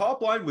 And the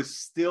top line was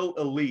still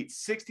elite,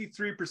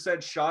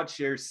 63% shot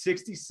share,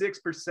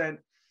 66%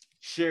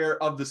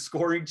 share of the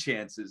scoring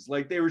chances.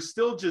 They were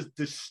still just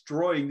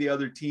destroying the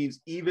other teams,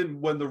 even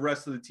when the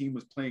rest of the team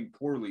was playing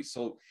poorly.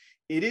 So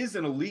it is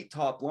an elite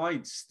top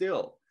line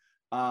still.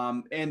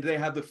 And they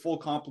have the full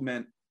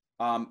complement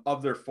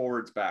of their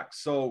forwards back.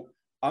 So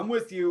I'm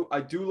with you.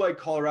 I do like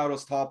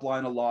Colorado's top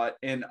line a lot.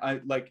 And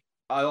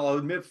I'll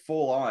admit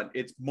full on,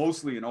 it's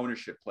mostly an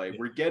ownership play.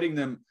 We're getting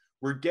them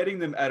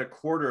at a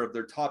quarter of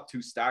their top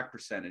 2 stack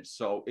percentage.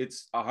 So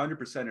it's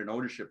 100% an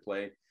ownership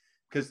play.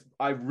 Because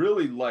I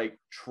really like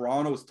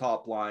Toronto's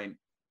top line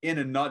in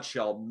a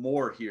nutshell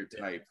more here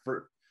tonight.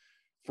 For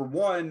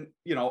one,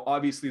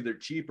 obviously they're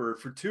cheaper.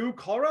 For 2,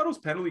 Colorado's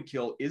penalty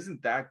kill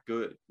isn't that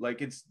good.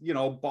 It's,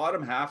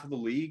 bottom half of the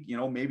league,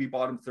 maybe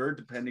bottom third,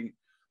 depending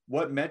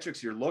what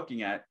metrics you're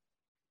looking at.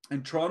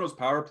 And Toronto's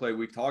power play,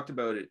 we've talked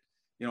about it,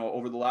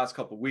 over the last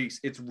couple of weeks.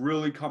 It's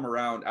really come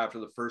around after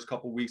the first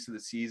couple of weeks of the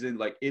season.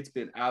 It's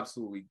been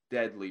absolutely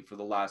deadly for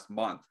the last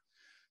month.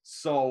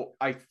 So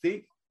I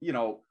think,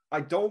 I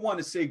don't want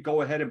to say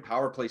go ahead and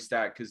power play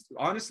stack because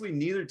honestly,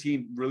 neither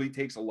team really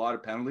takes a lot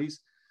of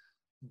penalties.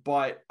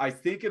 But I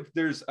think if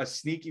there's a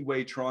sneaky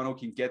way Toronto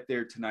can get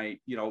there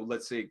tonight,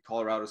 let's say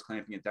Colorado's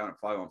clamping it down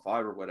at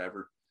 5-on-5 or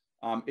whatever,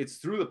 it's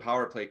through the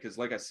power play. Because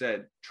like I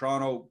said,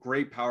 Toronto,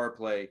 great power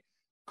play.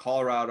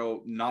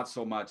 Colorado, not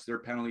so much. Their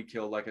penalty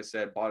kill, like I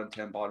said, bottom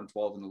 10, bottom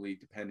 12 in the league,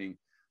 depending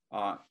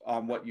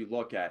on what you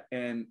look at.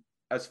 And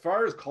as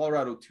far as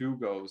Colorado 2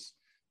 goes,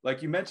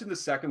 like you mentioned the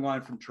second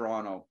line from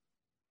Toronto,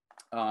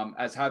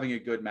 as having a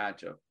good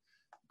matchup.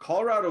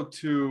 Colorado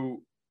 2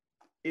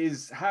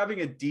 is having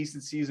a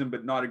decent season,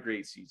 but not a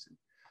great season.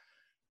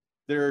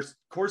 There's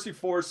Corsi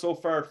for so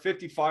far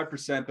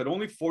 55%, but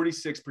only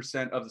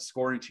 46% of the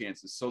scoring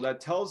chances. So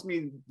that tells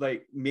me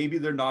maybe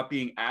they're not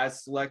being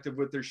as selective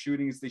with their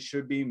shooting as they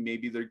should be.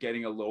 Maybe they're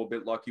getting a little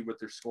bit lucky with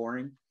their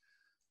scoring.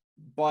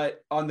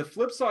 But on the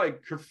flip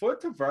side,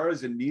 Kerfoot,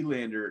 Tavares, and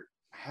Nylander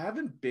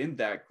haven't been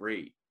that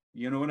great.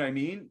 You know what I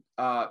mean?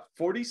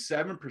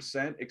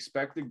 47%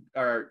 expected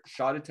or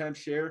shot attempt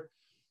share,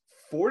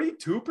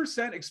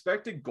 42%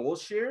 expected goal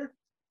share.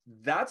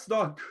 That's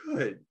not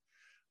good.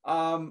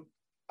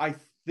 I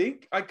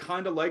think I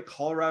kind of like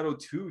Colorado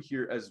 2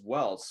 here as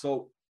well.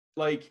 So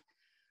I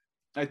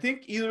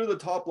think either of the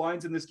top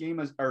lines in this game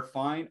are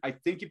fine. I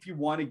think if you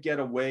want to get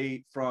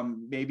away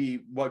from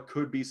maybe what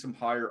could be some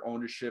higher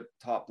ownership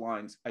top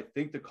lines, I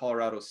think the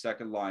Colorado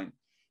second line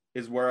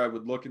is where I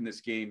would look in this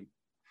game.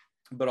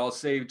 But I'll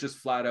say just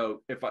flat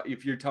out,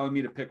 if you're telling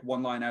me to pick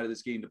one line out of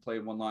this game to play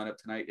in one lineup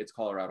tonight, it's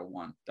Colorado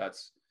 1.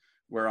 That's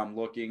where I'm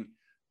looking.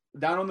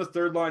 Down on the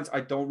third lines, I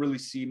don't really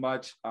see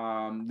much.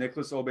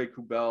 Nicholas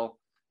Aube-Kubel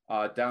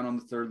down on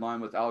the third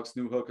line with Alex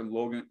Newhook and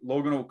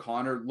Logan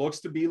O'Connor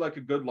looks to be like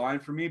a good line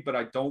for me, but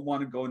I don't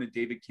want to go into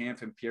David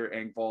Kampf and Pierre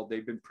Engvall.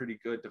 They've been pretty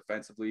good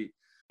defensively.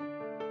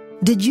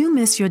 Did you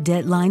miss your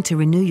deadline to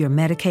renew your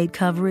Medicaid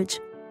coverage?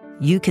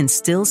 You can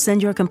still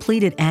send your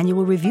completed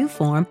annual review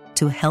form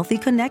to Healthy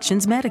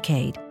Connections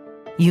Medicaid.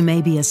 You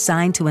may be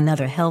assigned to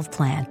another health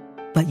plan,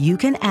 but you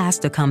can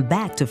ask to come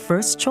back to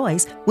First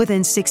Choice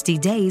within 60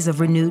 days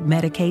of renewed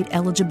Medicaid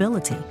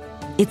eligibility.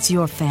 It's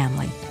your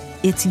family.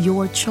 It's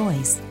your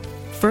choice.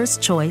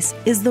 First Choice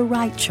is the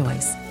right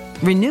choice.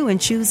 Renew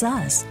and choose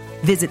us.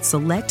 Visit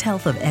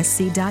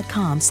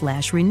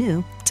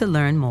selecthealthofsc.com/renew to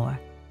learn more.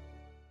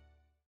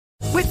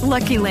 With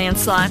Lucky Land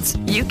Slots,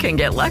 you can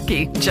get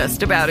lucky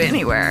just about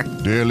anywhere.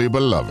 Dearly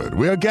beloved,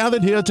 we are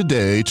gathered here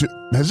today to...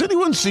 Has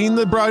anyone seen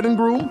the bride and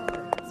groom?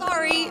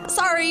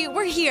 Sorry,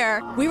 we're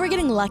here. We were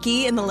getting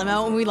lucky in the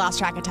limo and we lost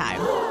track of time.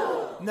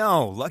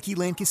 No, Lucky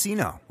Land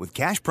Casino, with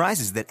cash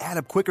prizes that add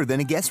up quicker than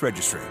a guest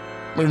registry.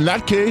 In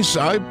that case,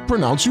 I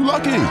pronounce you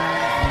lucky.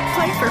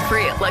 Play for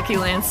free at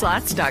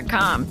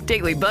LuckyLandSlots.com.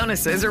 Daily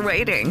bonuses are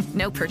waiting.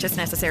 No purchase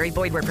necessary.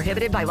 Void where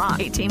prohibited by law.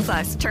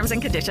 18+. Terms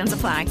and conditions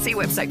apply. See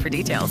website for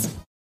details.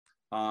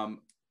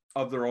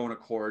 Of their own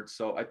accord.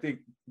 So I think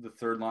the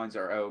third lines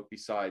are out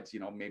besides,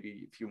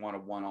 maybe if you want a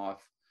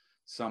one-off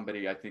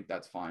somebody, I think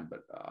that's fine.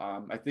 But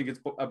I think it's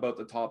about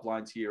the top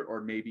lines here,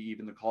 or maybe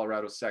even the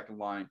Colorado second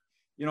line.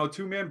 You know,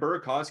 two-man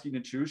Burakovsky,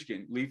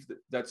 Nichushkin, leave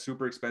that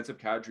super expensive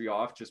Kadri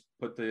off, just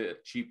put the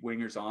cheap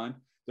wingers on.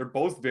 They're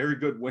both very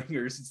good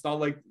wingers. It's not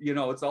like, you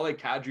know, it's not like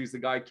Kadri's the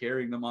guy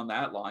carrying them on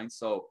that line.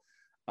 So,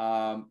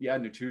 yeah,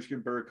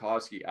 Nichushkin,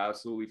 Burakovsky,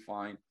 absolutely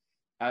fine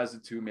as a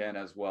two-man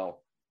as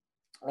well.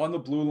 On the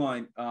blue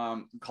line,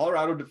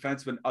 Colorado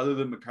defensemen other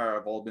than Makar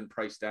have all been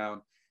priced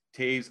down.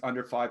 Taves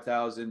under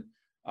 5,000,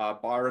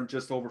 Byram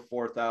just over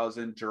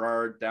 4,000,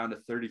 Gerard down to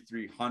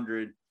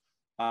 3,300.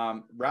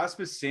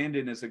 Rasmus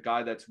Sandin is a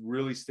guy that's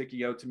really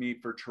sticking out to me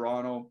for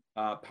Toronto.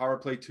 Power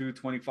play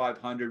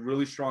 2,500,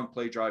 really strong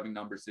play driving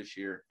numbers this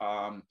year.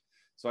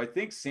 So I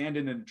think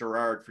Sandin and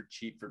Gerard for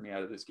cheap for me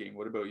out of this game.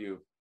 What about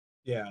you?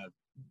 Yeah,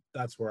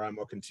 that's where I'm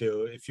looking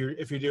too. If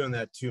you're doing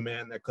that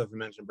two-man that Clifford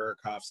mentioned,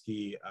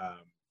 Burakovsky,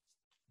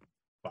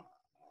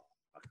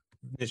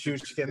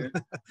 Nichushkin,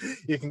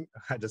 you can.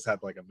 I just had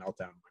like a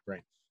meltdown in my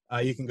brain.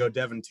 You can go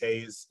Devin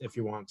Tays if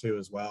you want to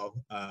as well.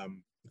 I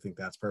think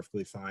that's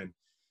perfectly fine.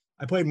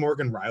 I played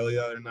Morgan Riley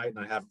the other night and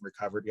I haven't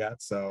recovered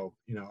yet. So,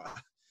 you know,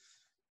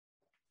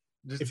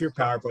 if you're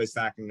power play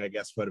stacking, I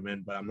guess put him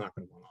in, but I'm not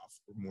going to run off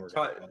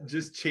Morgan.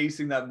 Just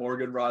chasing that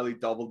Morgan Riley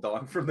double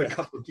dunk from the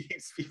couple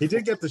games before. He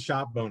did get the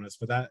shot bonus,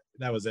 but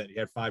that was it. He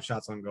had 5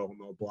 shots on goal,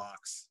 no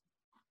blocks.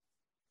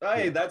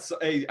 Hey, that's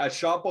a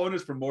shot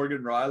bonus for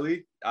Morgan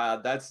Riley.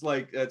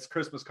 That's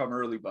Christmas come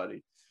early,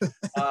 buddy.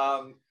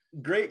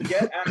 Great.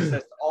 Get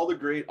access to all the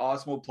great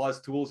Osmo Plus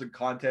tools and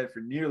content for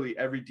nearly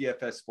every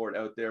DFS sport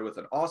out there with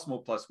an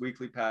Osmo Plus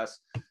weekly pass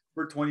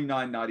for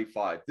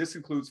 $29.95. This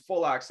includes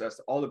full access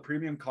to all the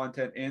premium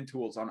content and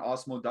tools on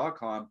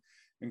Osmo.com,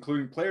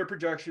 including player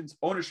projections,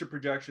 ownership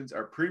projections,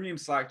 our premium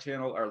Slack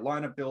channel, our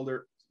lineup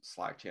builder,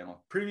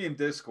 premium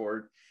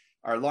Discord,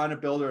 our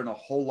lineup builder, and a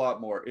whole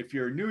lot more. If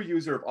you're a new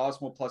user of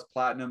Osmo Plus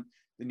Platinum,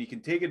 then you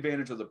can take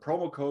advantage of the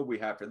promo code we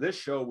have for this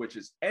show, which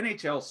is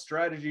NHL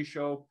Strategy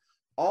Show.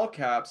 All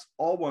caps,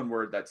 all one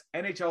word. That's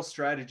NHL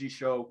Strategy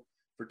Show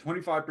for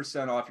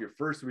 25% off your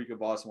first week of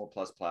Osmo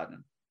Plus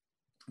Platinum.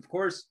 Of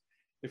course,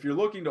 if you're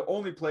looking to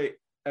only play,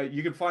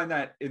 you can find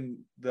that in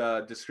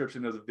the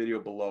description of the video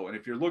below. And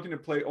if you're looking to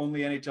play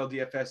only NHL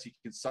DFS, you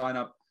can sign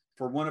up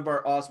for one of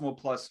our Osmo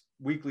Plus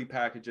weekly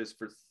packages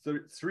for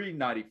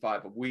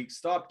 $3.95 a week.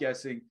 Stop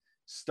guessing,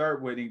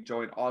 start winning.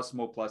 Join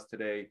Osmo Plus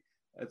today.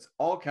 That's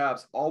all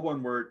caps, all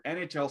one word.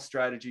 NHL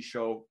Strategy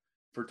Show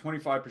for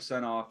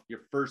 25% off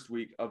your first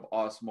week of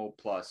Osmo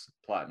Plus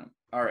Platinum.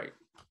 All right,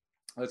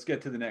 let's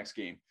get to the next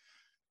game.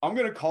 I'm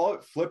going to call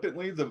it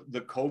flippantly the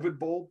COVID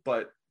Bowl,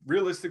 but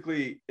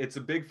realistically, it's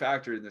a big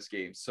factor in this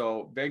game.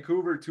 So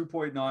Vancouver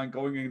 2.9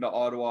 going into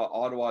Ottawa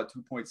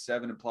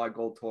 2.7 implied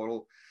goal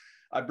total.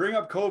 I bring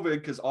up COVID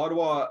because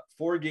Ottawa,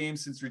 4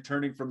 games since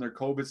returning from their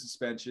COVID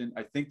suspension,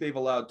 I think they've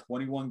allowed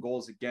 21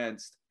 goals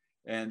against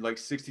and like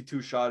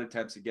 62 shot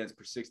attempts against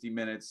per 60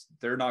 minutes.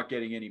 They're not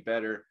getting any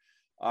better.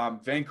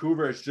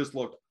 Vancouver has just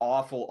looked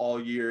awful all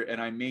year,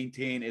 and I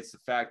maintain it's the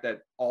fact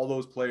that all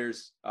those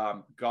players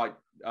got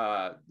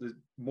the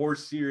more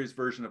serious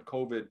version of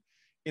COVID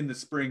in the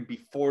spring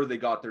before they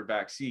got their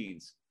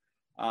vaccines.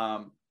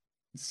 It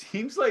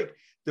seems like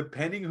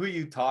depending who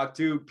you talk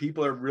to,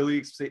 people are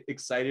really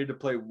excited to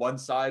play one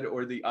side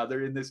or the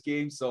other in this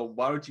game. So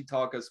why don't you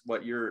talk us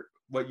what your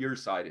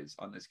side is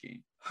on this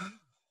game?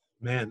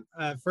 Man,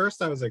 at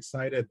first I was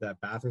excited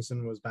that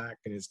Batherson was back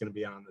and he's going to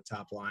be on the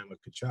top line with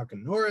Kachuk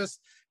and Norris,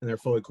 and they're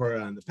fully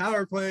courted on the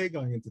power play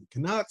going into the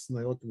Canucks, and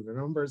I looked at their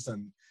numbers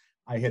and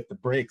I hit the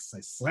brakes.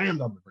 I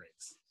slammed on the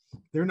brakes.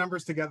 Their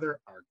numbers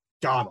together are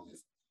god-awful.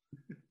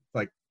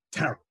 Like,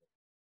 terrible.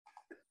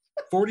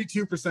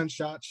 42%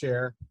 shot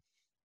share,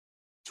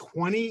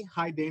 20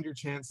 high danger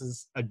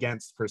chances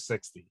against per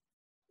 60.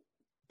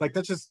 Like,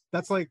 that's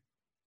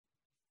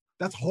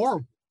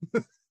horrible.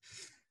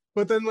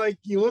 But then, like,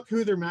 you look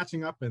who they're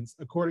matching up in,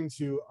 according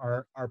to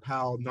our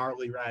pal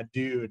Gnarly Rad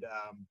Dude,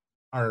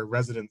 our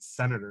resident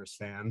Senators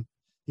fan.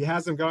 He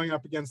has them going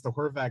up against the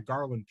Horvat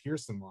Garland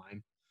Pearson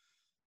line.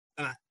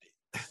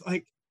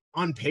 And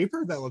on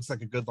paper, that looks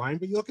like a good line,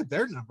 but you look at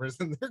their numbers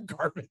and they're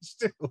garbage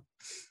too.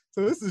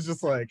 So this is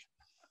just like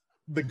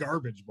the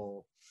garbage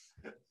bowl.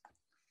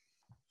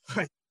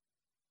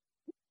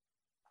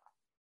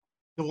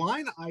 The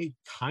line I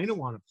kind of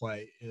want to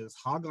play is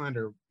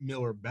Hoglander,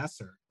 Miller,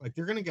 Besser. Like,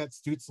 they're going to get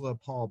Stützle,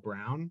 Paul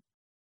Brown.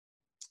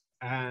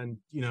 And,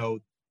 you know,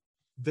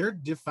 their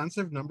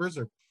defensive numbers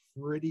are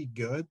pretty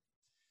good.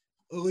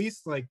 At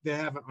least, like, they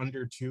have an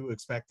under 2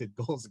 expected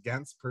goals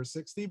against per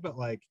 60. But,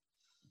 like,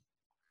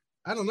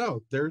 I don't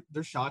know. Their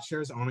shot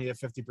share is only at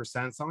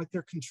 50%. It's not like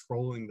they're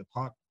controlling the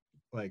puck,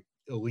 like,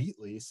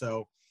 elitely.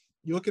 So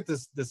you look at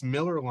this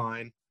Miller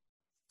line,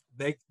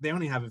 they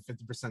only have a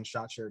 50%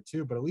 shot share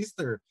too, but at least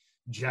they're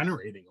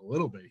generating a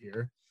little bit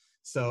here.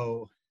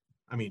 So,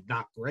 I mean,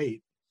 not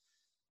great.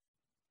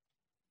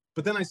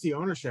 But then I see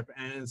ownership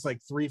and it's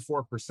like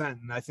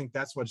 3-4%. And I think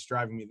that's what's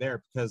driving me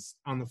there, because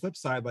on the flip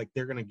side, like,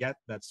 they're going to get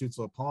that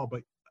Stützle Paul,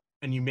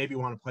 and you maybe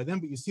want to play them,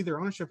 but you see their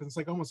ownership and it's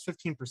like almost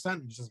 15%.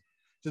 And just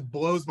just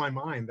blows my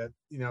mind that,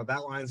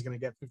 that line is going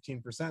to get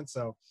 15%.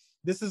 So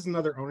this is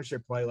another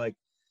ownership play. Like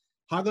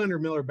Hoglander,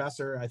 Miller,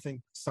 Besser, I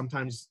think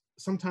sometimes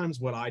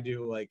what I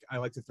do, like I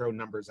like to throw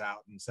numbers out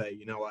and say,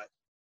 you know what,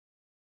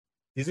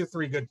 these are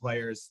 3 good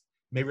players.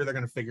 Maybe they're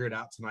going to figure it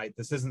out tonight.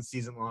 This isn't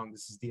season long.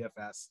 This is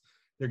DFS.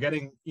 They're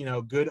getting,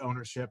 good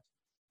ownership.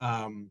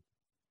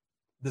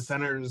 The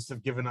Senators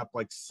have given up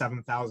like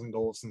 7,000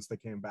 goals since they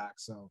came back.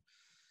 So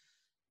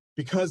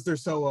because they're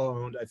so low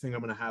owned, I think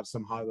I'm going to have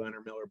some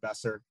Hoglander, Miller,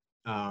 Besser.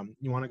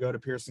 You want to go to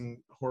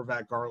Pearson,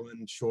 Horvat,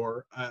 Garland,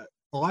 Shore.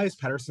 Elias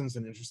Pettersson's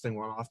an interesting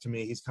one-off to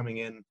me. He's coming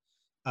in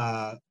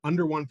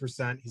under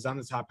 1%. He's on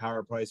the top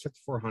power play. He's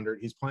 5,400.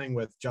 He's playing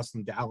with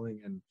Justin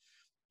Dowling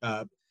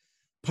and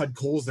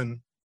Podkolzin,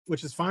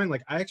 which is fine.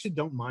 Like, I actually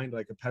don't mind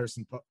like a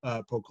Pettersson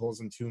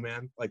Podkolzin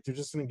 2-man. Like, they're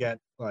just going to get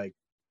like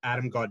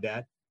Adam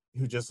Gaudette,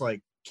 who just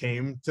like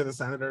came to the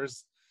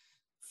Senators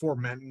for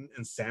Menton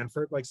and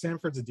Sanford. Like,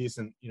 Sanford's a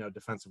decent,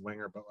 defensive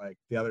winger, but like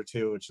the other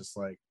two, it's just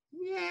like,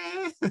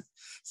 yeah.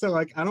 So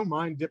like, I don't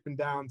mind dipping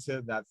down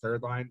to that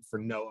third line for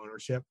no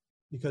ownership,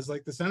 because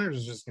like the Senators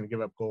is just going to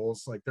give up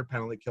goals. Like, their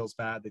penalty kill's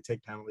bad. They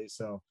take penalties.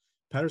 So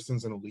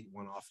Pettersson's an elite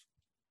one-off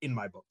in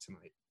my book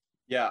tonight.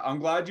 Yeah, I'm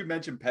glad you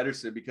mentioned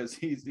Pettersson, because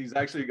he's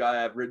actually a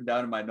guy I've written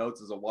down in my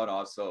notes as a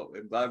one-off. So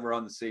I'm glad we're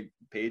on the same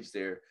page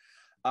there.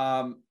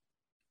 The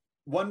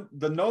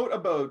note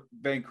about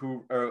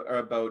Vancouver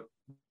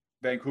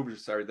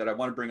that I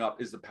want to bring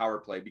up is the power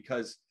play,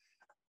 because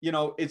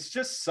it's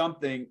just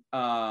something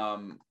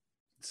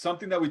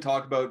that we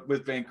talk about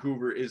with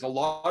Vancouver is a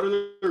lot of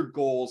their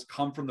goals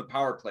come from the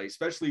power play,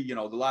 especially the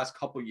last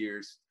couple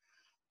years.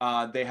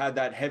 They had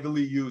that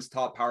heavily used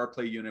top power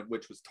play unit,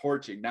 which was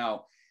torching.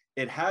 Now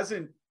it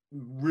hasn't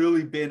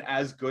really been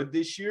as good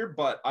this year,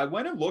 but I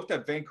went and looked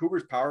at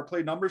Vancouver's power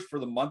play numbers for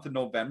the month of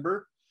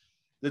November.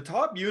 The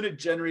top unit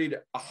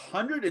generated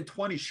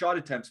 120 shot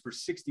attempts per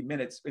 60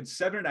 minutes and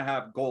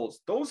 7.5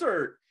 goals.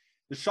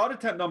 The shot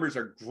attempt numbers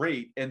are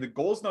great, and the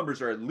goals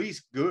numbers are at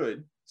least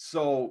good.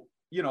 So,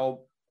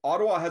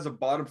 Ottawa has a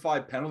bottom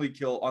 5 penalty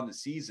kill on the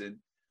season.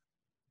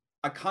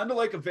 I kind of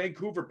like a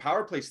Vancouver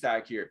power play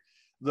stack here.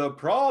 The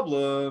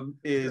problem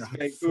is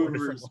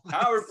Vancouver's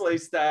power play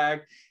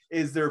stack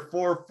is their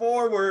 4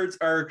 forwards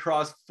are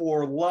across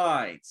 4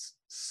 lines.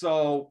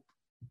 So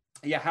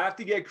you have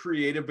to get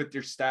creative with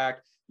your stack.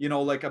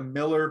 Like a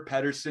Miller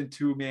Pettersson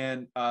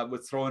 2-man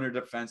with throwing a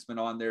defenseman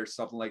on there,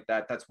 something like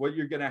that. That's what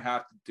you're going to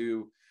have to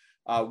do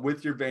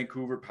with your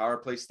Vancouver power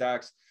play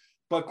stacks.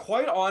 But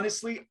quite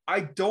honestly,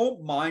 I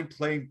don't mind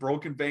playing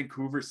broken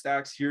Vancouver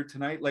stacks here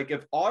tonight. Like,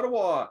 if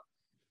Ottawa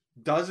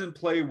doesn't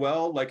play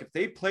well, like if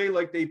they play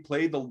like they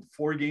played the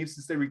 4 games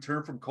since they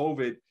returned from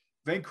COVID,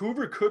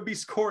 Vancouver could be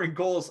scoring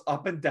goals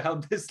up and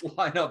down this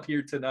lineup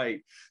here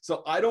tonight.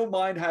 So I don't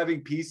mind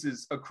having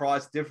pieces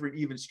across different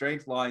even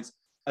strength lines,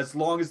 as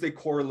long as they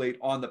correlate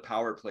on the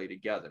power play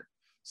together.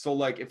 So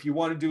like, if you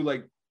want to do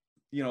like,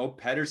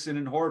 Pettersson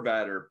and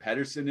Horvat, or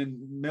Pettersson and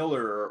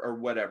Miller, or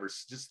whatever,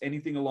 just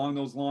anything along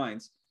those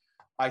lines,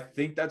 I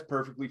think that's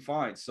perfectly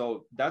fine.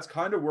 So that's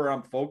kind of where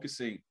I'm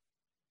focusing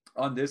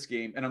on this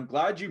game. And I'm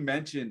glad you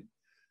mentioned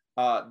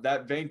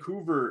that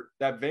Vancouver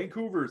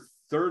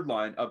third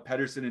line of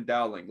Pettersson and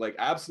Dowling. Like,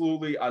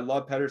 absolutely, I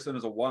love Pettersson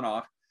as a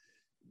one-off.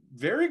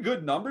 Very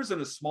good numbers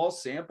in a small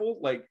sample.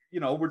 Like,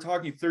 we're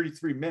talking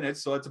 33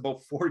 minutes, so that's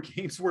about 4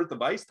 games worth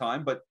of ice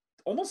time, but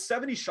almost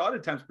 70 shot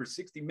attempts per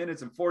 60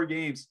 minutes in 4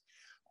 games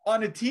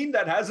on a team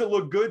that hasn't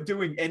looked good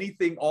doing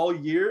anything all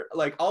year.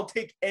 Like, I'll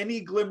take any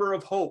glimmer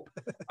of hope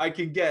I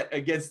can get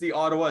against the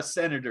Ottawa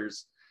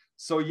Senators.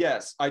 So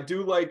yes, I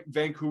do like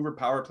Vancouver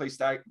power play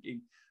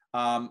stacking.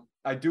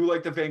 I do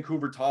like the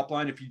Vancouver top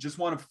line. If you just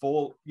want a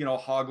full,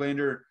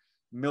 Hoglander,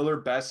 Miller,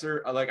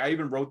 Besser, like I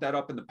even wrote that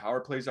up in the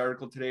power plays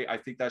article today. I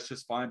think that's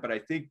just fine. But I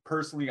think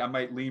personally, I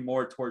might lean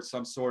more towards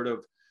some sort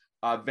of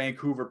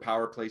Vancouver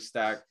power play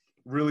stack,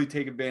 really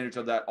take advantage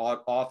of that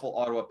awful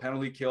Ottawa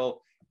penalty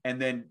kill, and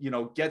then,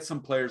 get some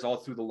players all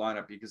through the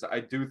lineup, because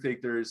I do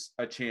think there's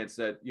a chance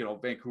that,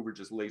 Vancouver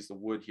just lays the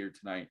wood here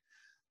tonight.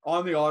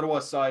 On the Ottawa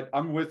side,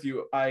 I'm with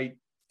you. I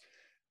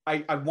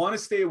want to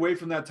stay away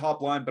from that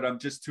top line, but I'm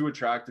just too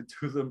attracted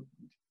to them.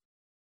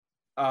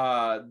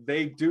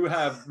 They do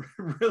have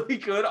really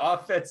good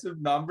offensive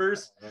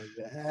numbers.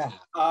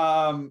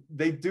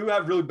 They do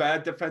have really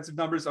bad defensive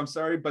numbers. I'm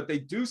sorry, but they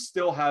do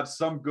still have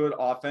some good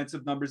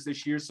offensive numbers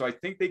this year. So I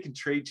think they can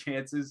trade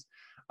chances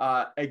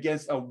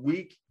against a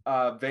weak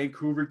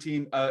Vancouver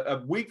team, a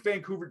weak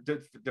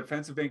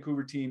defensive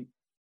Vancouver team,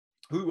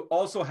 who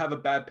also have a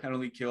bad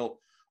penalty kill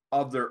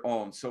of their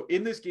own. So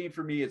in this game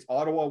for me, it's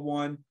Ottawa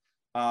 1,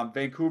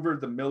 Vancouver,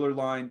 the Miller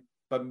line.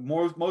 But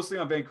mostly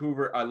on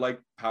Vancouver, I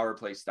like power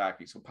play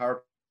stacking. So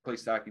power play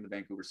stacking the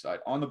Vancouver side.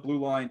 On the blue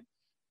line,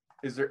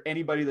 is there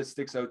anybody that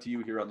sticks out to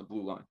you here on the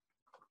blue line?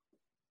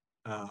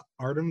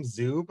 Artem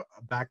Zub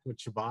back with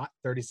Shabbat,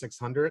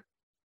 3,600.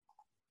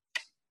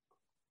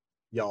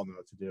 Y'all know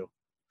what to do.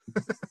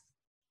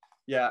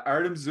 Yeah,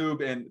 Artem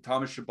Zub and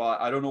Thomas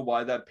Shabbat. I don't know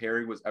why that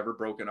pairing was ever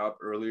broken up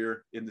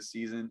earlier in the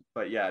season.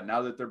 But yeah,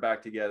 now that they're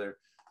back together,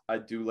 I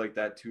do like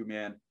that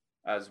 2-man.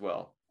 as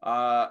well.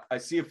 I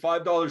see a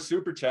 $5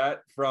 super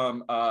chat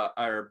from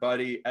our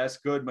buddy S.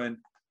 Goodman.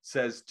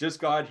 Says,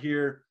 just got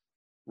here.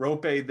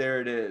 Rope,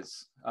 there it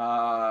is.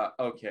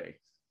 Okay.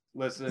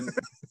 Listen,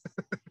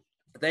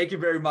 thank you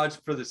very much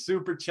for the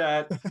super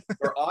chat.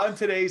 We're on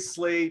today's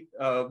slate.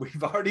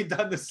 We've already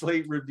done the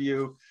slate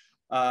review.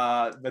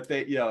 But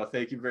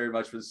thank you very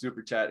much for the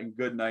super chat and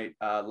good night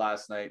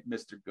last night,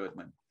 Mr.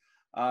 Goodman.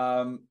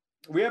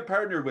 We have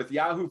partnered with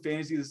Yahoo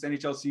Fantasy this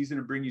NHL season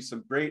and bring you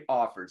some great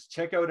offers.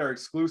 Check out our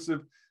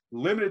exclusive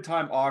limited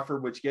time offer,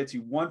 which gets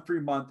you 1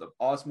 free month of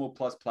Osmo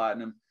Plus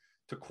Platinum.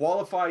 To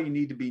qualify, you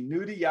need to be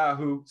new to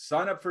Yahoo,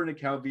 sign up for an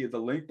account via the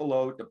link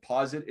below,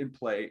 deposit and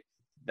play.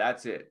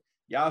 That's it.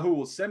 Yahoo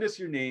will send us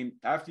your name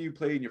after you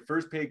play in your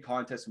first paid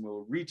contest, and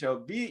we'll reach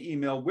out via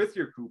email with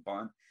your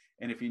coupon.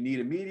 And if you need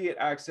immediate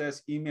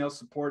access, email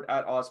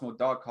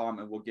support@osmo.com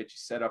and we'll get you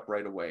set up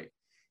right away.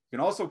 You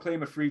can also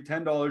claim a free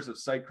 $10 of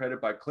site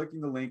credit by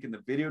clicking the link in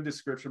the video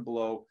description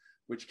below,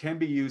 which can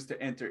be used to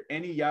enter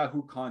any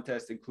Yahoo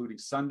contest, including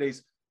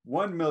Sunday's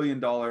 $1 million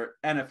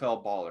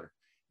NFL Baller.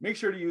 Make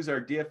sure to use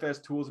our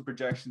DFS tools and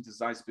projections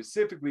designed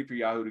specifically for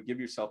Yahoo to give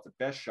yourself the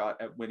best shot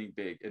at winning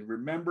big. And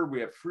remember, we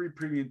have free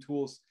premium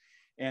tools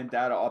and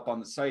data up on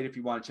the site if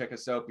you want to check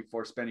us out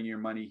before spending your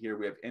money here.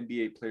 We have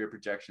NBA player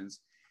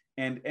projections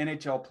and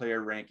NHL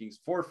player rankings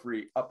for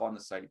free up on the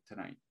site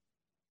tonight.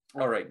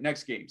 All right,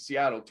 next game,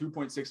 Seattle,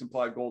 2.6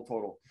 implied goal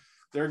total.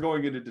 They're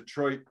going into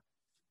Detroit.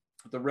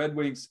 The Red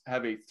Wings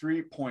have a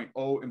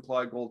 3.0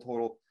 implied goal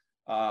total.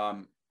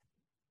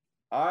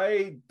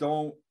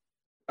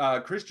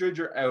 Chris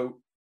Driedger out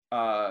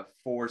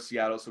for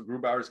Seattle, so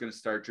Grubauer is going to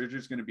start.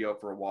 Driedger's going to be out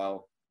for a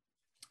while.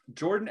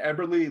 Jordan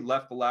Eberle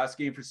left the last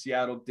game for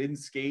Seattle, didn't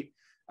skate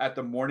at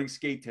the morning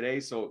skate today,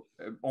 so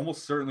it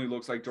almost certainly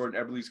looks like Jordan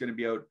Eberle is going to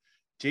be out.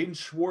 Jaden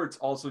Schwartz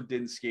also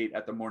didn't skate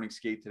at the morning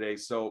skate today,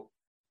 so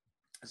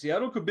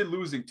Seattle could be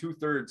losing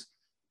 2/3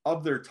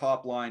 of their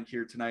top line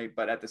here tonight,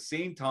 but at the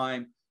same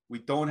time, we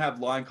don't have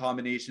line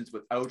combinations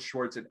without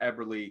Schwartz and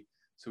Eberle,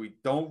 so we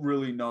don't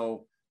really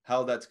know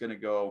how that's going to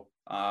go.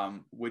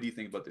 What do you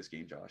think about this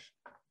game, Josh?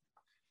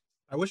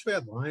 I wish we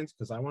had lines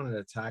because I wanted to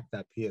attack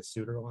that P.S.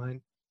 Suter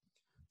line.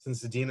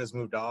 Since Zadina's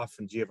moved off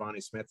and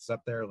Giovanni Smith's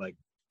up there, like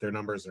their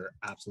numbers are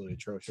absolutely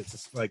atrocious.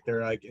 It's like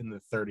they're like in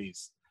the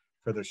 30s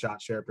for their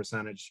shot share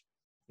percentage.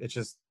 It's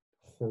just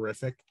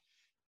horrific.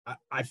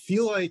 I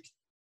feel like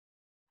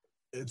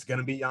it's going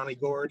to be Yanni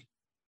Gord,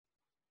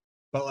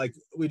 but like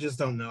we just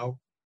don't know.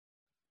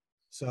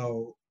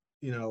 So,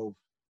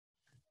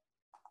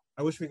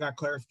 I wish we got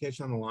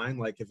clarification on the line.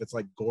 Like if it's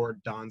like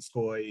Gord,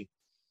 Donskoy,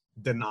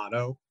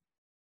 Donato,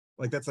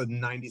 like that's a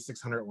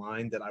 9,600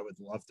 line that I would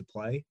love to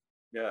play.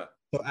 Yeah.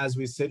 So as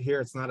we sit here,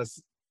 it's not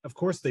of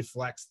course they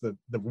flex the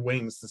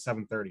wings to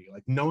 7:30.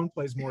 Like no one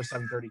plays more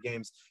 7:30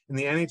 games in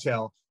the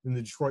NHL than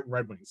the Detroit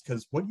Red Wings.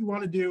 Because what you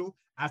want to do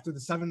after the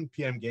 7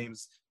 p.m.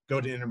 games go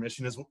to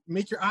intermission is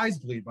make your eyes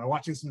bleed by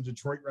watching some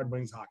Detroit Red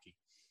Wings hockey.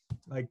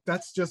 Like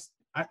that's just,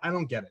 I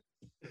don't get it.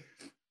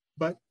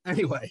 But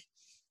anyway,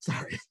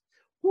 sorry.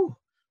 Woo,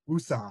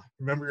 woosah.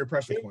 Remember your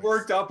pressure points.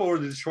 Worked up over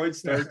the Detroit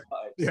Stars.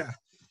 Yeah.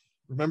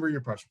 Remember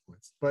your pressure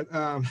points. But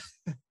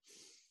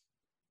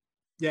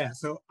yeah,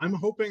 so I'm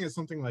hoping it's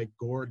something like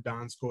Gord,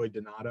 Donskoy,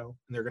 Donato,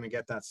 and they're going to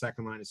get that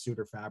second line of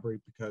Suter Fabry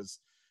because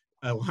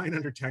a line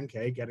under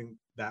 10K, getting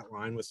that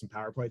line with some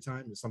power play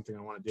time is something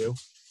I want to do.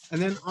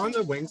 And then on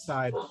the wing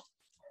side,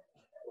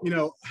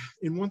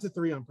 in 1 to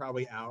 3, I'm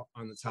probably out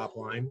on the top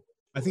line.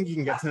 I think you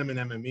can get to them in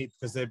MME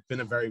because they've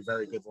been a very,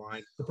 very good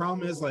line. The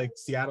problem is like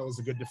Seattle is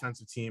a good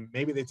defensive team.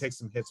 Maybe they take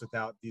some hits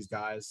without these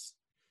guys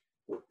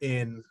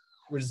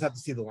we just have to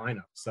see the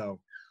lineup. So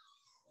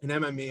in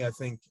MME, I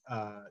think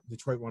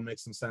Detroit 1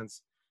 makes some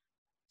sense.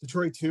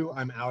 Detroit 2,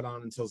 I'm out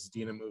on until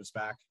Zadina moves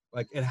back.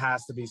 Like it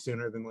has to be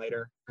sooner than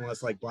later,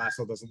 unless like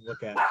Blasel doesn't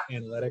look at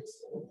analytics.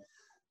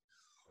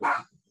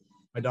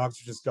 My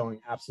dogs are just going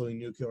absolutely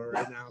nuclear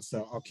right now,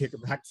 so I'll kick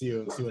it back to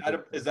you and see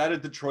what. Is that a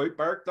Detroit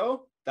bark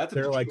though?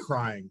 They're like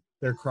crying.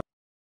 They're crying.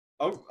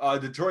 Oh,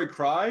 Detroit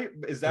cry?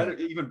 Is that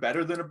even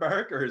better than a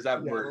bark, or is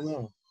that worse? I don't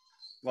know.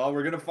 Well,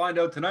 we're gonna find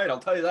out tonight. I'll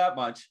tell you that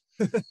much.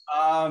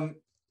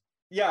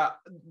 Yeah,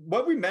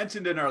 what we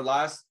mentioned in our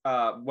last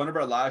one of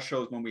our last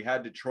shows when we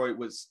had Detroit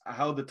was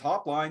how the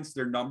top lines,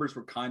 their numbers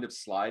were kind of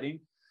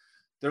sliding.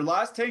 Their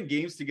last 10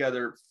 games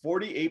together,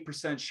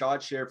 48%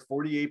 shot share,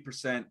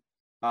 48%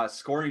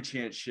 scoring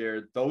chance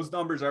share. Those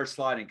numbers are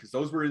sliding because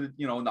those were in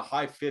the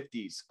high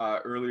 50s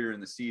earlier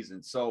in the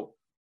season. So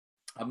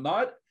I'm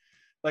not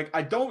like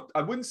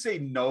I wouldn't say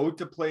no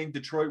to playing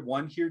Detroit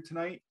 1 here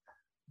tonight,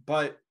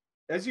 but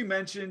as you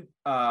mentioned,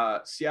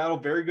 Seattle,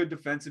 very good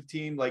defensive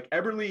team. Like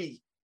Eberle,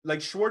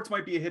 like Schwartz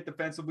might be a hit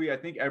defensively. I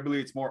think Eberle,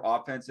 it's more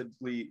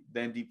offensively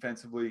than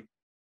defensively,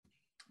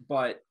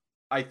 but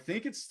I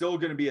think it's still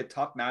going to be a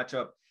tough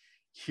matchup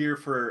here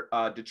for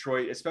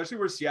Detroit, especially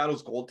where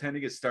Seattle's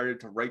goaltending has started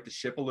to right the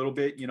ship a little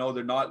bit.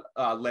 They're not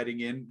letting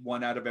in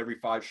 1 out of every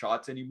 5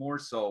 shots anymore.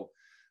 So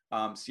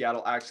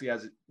Seattle actually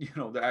has,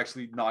 they're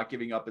actually not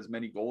giving up as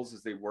many goals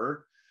as they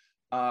were.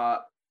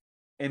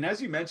 And as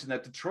you mentioned,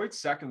 that Detroit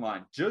second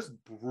line, just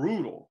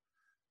brutal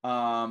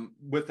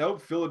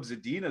without Philip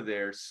Zadina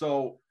there.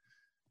 So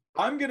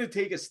I'm going to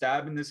take a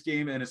stab in this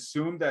game and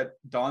assume that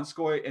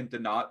Donskoy and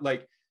Donat,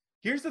 like,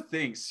 here's the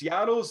thing.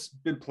 Seattle's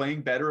been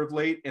playing better of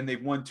late, and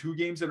they've won 2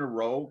 games in a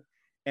row.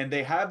 And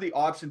they have the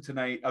option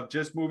tonight of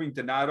just moving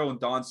Donato and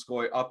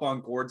Donskoy up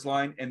on Gord's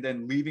line and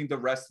then leaving the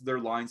rest of their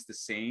lines the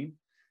same.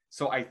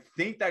 So I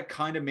think that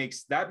kind of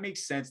makes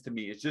sense to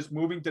me. It's just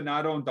moving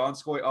Donato and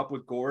Donskoy up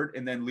with Gord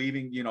and then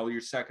leaving, your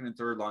second and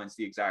third lines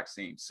the exact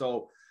same.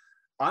 So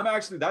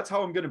that's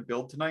how I'm going to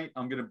build tonight.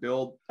 I'm going to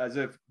build as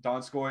if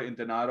Donskoy and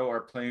Donato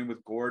are playing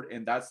with Gord,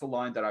 and that's the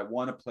line that I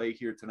want to play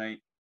here tonight.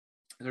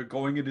 They're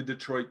going into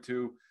Detroit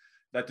too.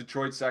 That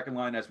Detroit second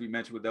line, as we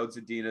mentioned, without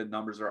Zadina,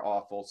 numbers are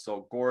awful.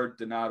 So Gord,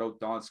 Donato,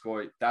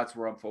 Donskoy, that's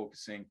where I'm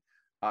focusing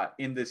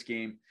in this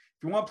game.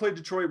 If you want to play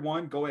Detroit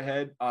 1, go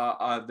ahead.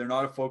 They're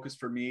not a focus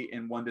for me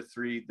in 1 to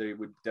 3. They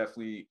would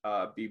definitely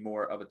be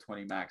more of a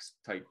 20 max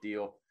type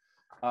deal.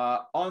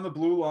 On the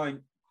blue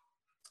line,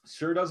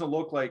 sure doesn't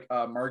look like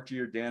Mark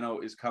Giordano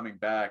is coming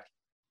back.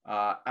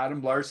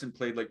 Adam Larson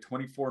played like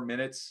 24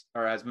 minutes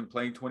or has been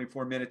playing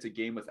 24 minutes a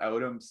game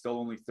without him. Still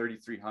only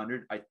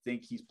 3,300. I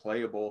think he's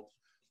playable.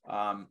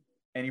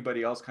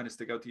 Anybody else kind of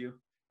stick out to you?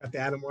 At the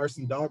Adam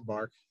Larson dog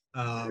bark.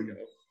 Not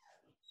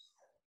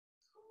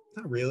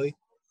really.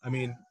 I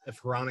mean,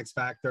 if Hronik's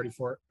back,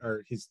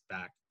 he's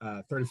back.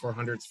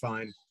 3,400 is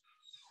fine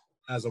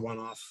as a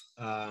one-off.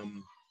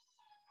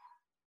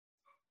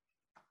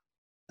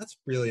 That's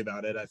really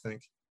about it, I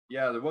think.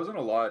 Yeah, there wasn't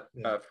a lot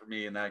for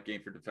me in that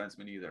game for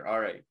defensemen either. All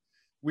right.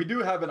 We do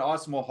have an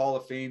Awesemo Hall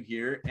of Fame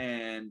here,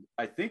 and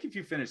I think if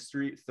you finish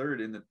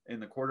third in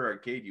the quarter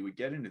arcade, you would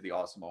get into the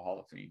Awesemo Hall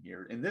of Fame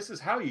here. And this is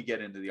how you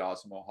get into the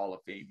Awesemo Hall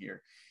of Fame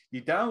here.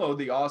 You download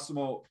the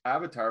Awesemo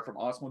avatar from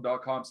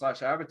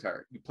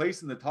awesemo.com/avatar. You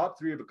place in the top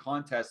 3 of a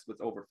contest with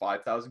over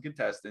 5,000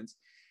 contestants,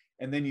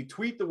 and then you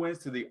tweet the wins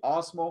to the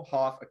Awesemo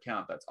Hoff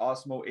account. That's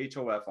Awesemo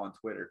HOF on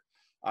Twitter.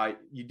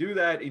 You do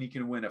that, and you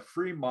can win a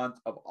free month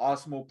of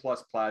Awesemo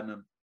Plus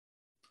Platinum.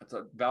 It's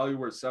a value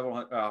worth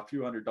a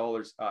few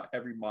 $100s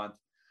every month.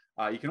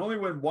 You can only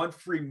win 1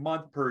 free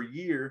month per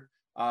year,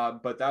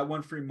 but that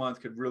 1 free month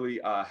could really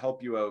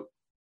help you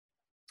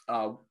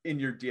out in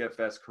your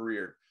DFS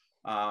career.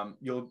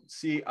 You'll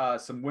see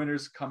some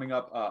winners coming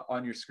up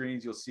on your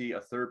screens. You'll see a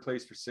 3rd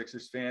place for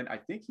Sixers fan. I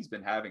think he's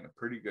been having a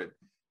pretty good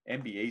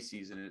NBA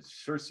season. It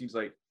sure seems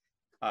like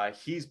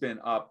he's been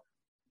up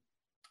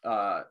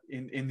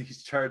in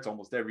these charts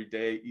almost every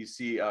day. You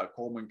see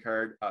Coleman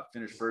Card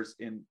finish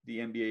first in the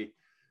NBA.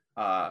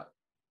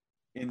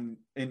 In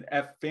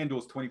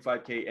FanDuel's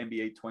 25K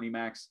NBA 20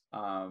 max.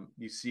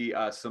 You see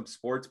some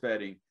sports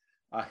betting.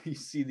 You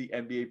see the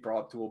NBA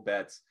prop tool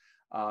bets.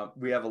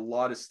 We have a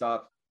lot of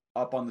stuff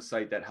up on the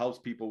site that helps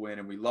people win,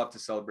 and we love to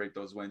celebrate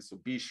those wins. So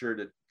be sure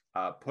to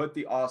put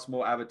the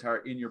Awesemo avatar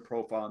in your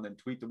profile and then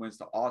tweet the wins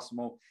to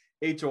Awesemo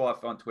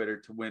HOF on Twitter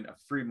to win a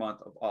free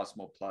month of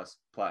Awesemo Plus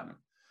Platinum.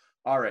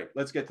 All right,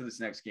 let's get to this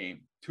next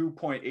game.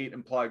 2.8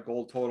 implied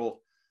goal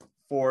total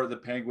for the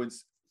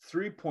Penguins.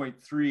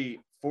 3.3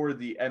 for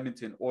the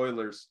Edmonton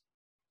Oilers.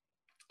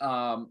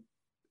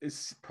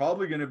 It's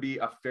probably going to be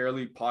a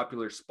fairly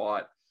popular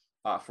spot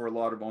for a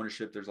lot of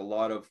ownership. There's a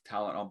lot of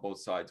talent on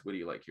both sides. What do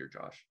you like here,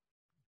 Josh?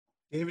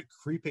 David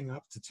creeping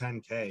up to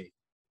 10K.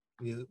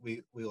 We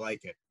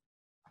like it.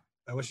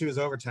 I wish he was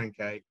over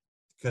 10K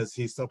because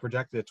he's still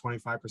projected at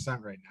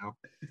 25% right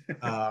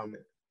now.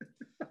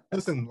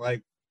 Listen,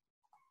 like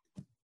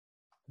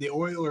the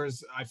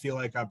Oilers, I feel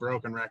like a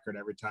broken record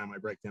every time I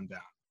break them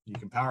down. You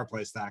can power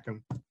play stack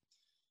them,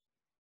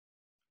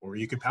 or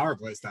you could power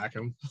play stack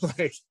them.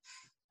 Like,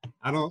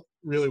 I don't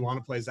really want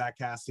to play Zach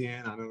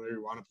Cassian. I don't really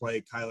want to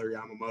play Kyler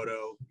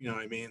Yamamoto. You know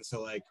what I mean?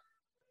 So, like,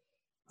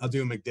 I'll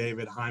do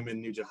McDavid,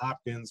 Hyman, Nugent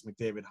Hopkins,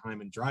 McDavid,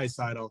 Hyman,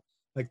 Draisaitl.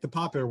 Like, the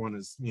popular one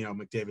is,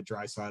 McDavid,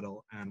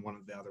 Draisaitl, and one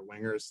of the other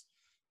wingers.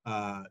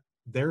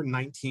 They're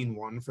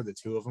 19-1 for the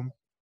 2 of them.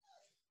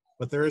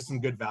 But there is some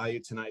good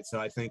value tonight, so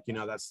I think,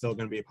 that's still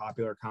going to be a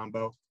popular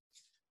combo.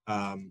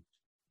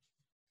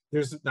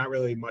 There's not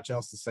really much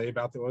else to say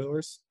about the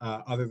Oilers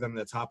other than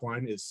the top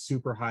line is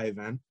super high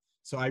event.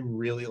 So I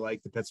really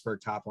like the Pittsburgh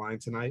top line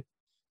tonight.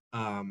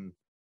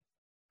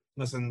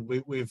 Listen,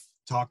 we've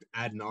talked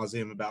ad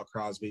nauseum about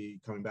Crosby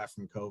coming back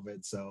from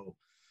COVID, so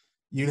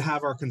you'd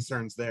have our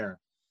concerns there.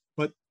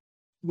 But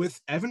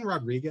with Evan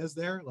Rodriguez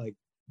there, like,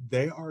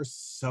 they are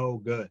so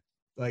good.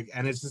 Like,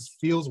 and it just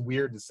feels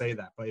weird to say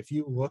that. But if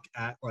you look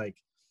at, like,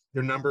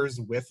 their numbers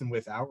with and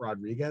without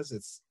Rodriguez,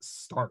 it's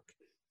stark.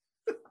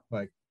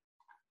 Like,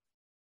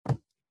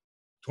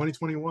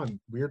 2021,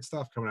 weird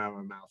stuff coming out of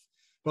my mouth,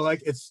 but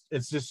like it's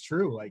just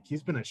true. Like,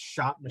 he's been a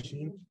shot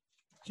machine.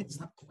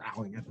 Stop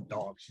growling at the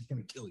dog, she's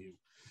gonna kill you.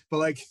 But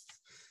like,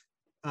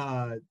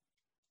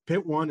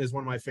 pit 1 is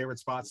one of my favorite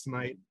spots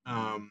tonight.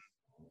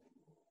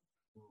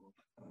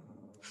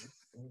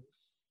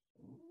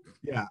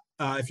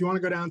 If you want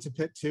to go down to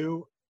pit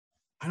 2,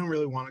 I don't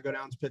really want to go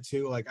down to pit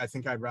 2. Like, I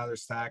think I'd rather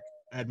stack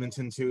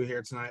Edmonton too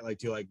here tonight. Like,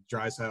 do you like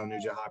Draisaitl,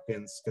 Nugent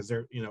Hopkins? Because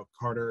they're,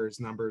 Carter's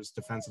numbers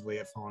defensively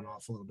have fallen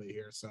off a little bit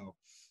here. So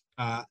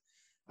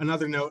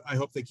another note, I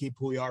hope they keep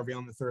Puljujarvi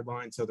on the third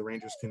line so the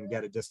Rangers can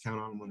get a discount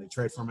on him when they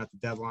trade for him at the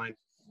deadline.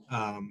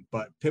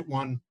 But Pitt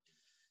one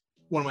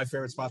of my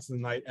favorite spots of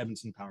the night,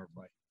 Edmonton power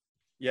play.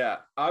 Yeah,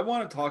 I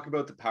want to talk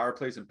about the power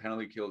plays and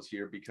penalty kills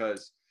here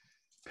because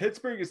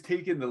Pittsburgh has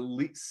taken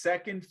the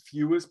second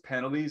fewest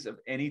penalties of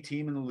any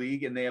team in the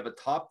league, and they have a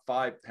top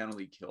 5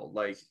 penalty kill.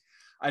 Like,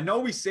 I know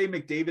we say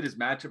McDavid is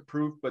matchup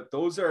proof, but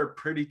those are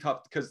pretty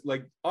tough because,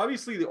 like,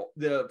 obviously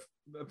the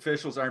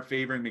officials aren't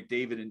favoring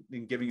McDavid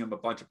and giving him a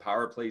bunch of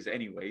power plays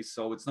anyway.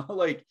 So it's not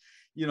like,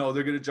 they're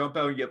going to jump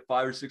out and get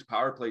 5 or 6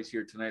 power plays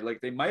here tonight.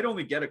 Like, they might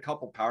only get a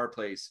couple power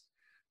plays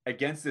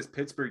against this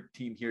Pittsburgh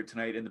team here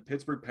tonight, and the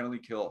Pittsburgh penalty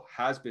kill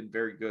has been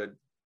very good.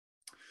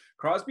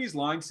 Crosby's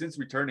line since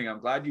returning,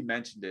 I'm glad you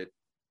mentioned it.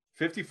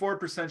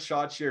 54%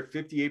 shot share,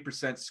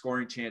 58%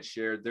 scoring chance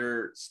share.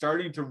 They're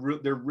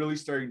really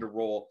starting to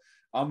roll.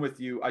 I'm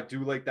with you. I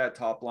do like that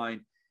top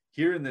line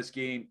here in this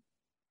game.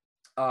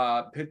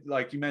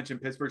 Like you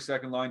mentioned, Pittsburgh's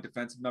second line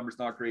defensive numbers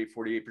not great,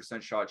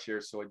 48% shot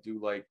share. So I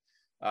do like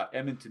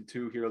Edmonton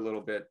too here a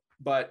little bit.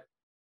 But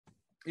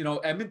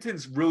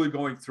Edmonton's really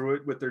going through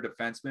it with their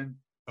defensemen.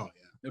 Oh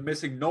yeah, they're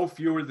missing no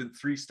fewer than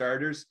 3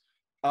 starters,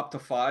 up to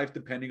 5,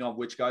 depending on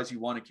which guys you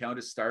want to count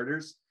as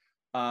starters.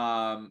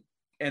 And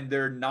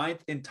they're 9th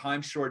in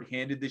time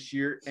shorthanded this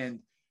year. And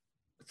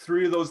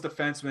 3 of those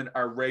defensemen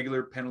are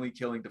regular penalty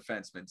killing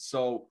defensemen.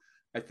 So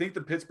I think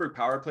the Pittsburgh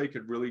power play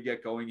could really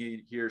get going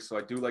in here. So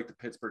I do like the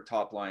Pittsburgh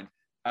top line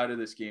out of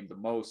this game the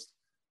most.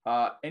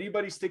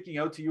 Anybody sticking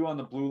out to you on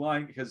the blue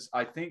line? Because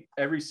I think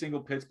every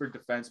single Pittsburgh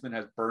defenseman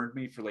has burned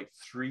me for like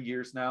 3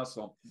 years now.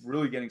 So I'm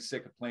really getting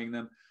sick of playing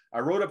them. I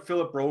wrote up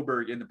Philip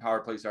Broberg in the Power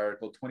Plays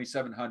article,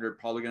 2,700,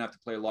 probably going to have to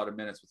play a lot of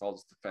minutes with all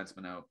this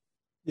defensemen out.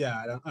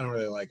 Yeah, I don't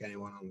really like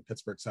anyone on the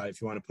Pittsburgh side. If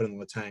you want to put in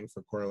Letang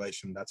for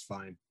correlation, that's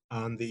fine.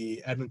 On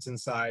the Edmonton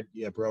side,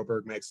 yeah,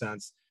 Broberg makes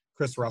sense.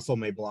 Chris Russell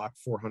may block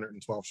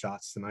 412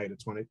 shots tonight at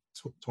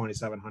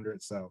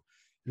 2,700. So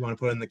you want to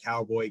put in the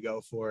Cowboy,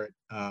 go for it.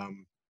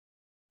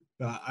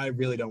 But I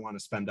really don't want to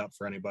spend up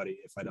for anybody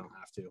if I don't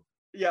have to.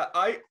 Yeah,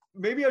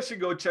 maybe I should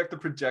go check the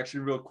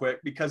projection real quick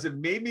because it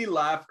made me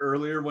laugh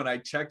earlier when I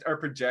checked our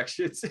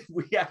projections.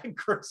 We had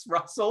Chris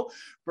Russell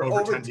for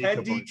over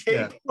 10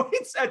 DK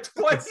points at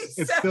 27.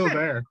 It's still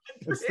there.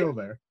 It's still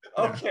there.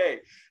 Yeah.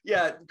 Okay.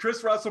 Yeah,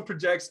 Chris Russell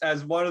projects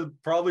as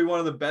probably one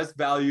of the best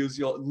values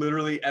you'll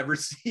literally ever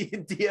see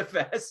in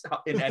DFS,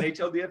 in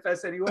NHL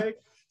DFS anyway.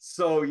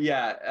 So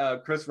yeah,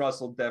 Chris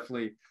Russell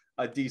definitely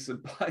a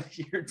decent punt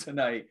here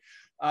tonight.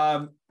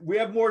 We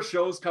have more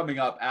shows coming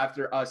up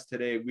after us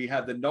today. We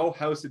have the No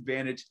House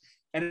Advantage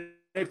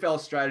NFL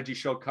Strategy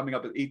show coming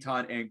up with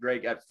Eitan and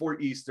Greg at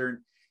 4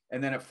 Eastern.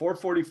 And then at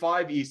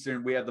 4:45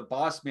 Eastern, we have the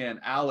boss man,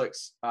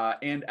 Alex,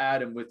 and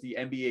Adam with the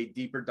NBA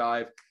Deeper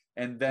Dive.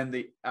 And then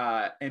the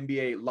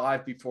NBA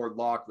Live Before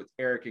Lock with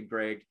Eric and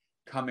Greg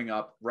coming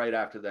up right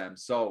after them.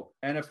 So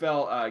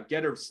NFL,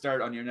 get a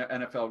start on your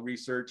NFL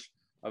research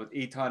with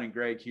Eitan and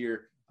Greg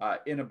here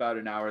in about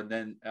an hour, and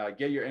then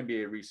get your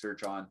NBA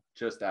research on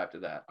just after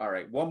that. All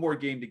right, one more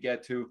game to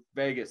get to.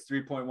 Vegas,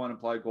 3.1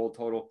 implied goal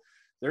total.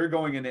 They're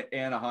going into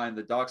Anaheim.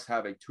 The Ducks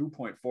have a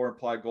 2.4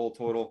 implied goal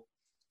total.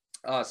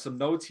 Some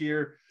notes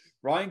here.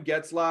 Ryan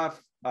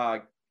Getzlaf,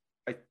 I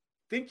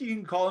think you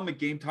can call him a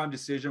game time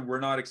decision. We're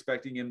not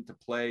expecting him to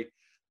play.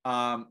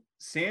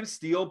 Sam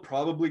Steele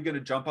probably going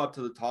to jump up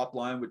to the top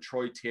line with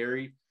Troy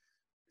Terry.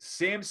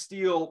 Sam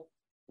Steele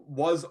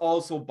was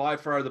also by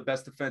far the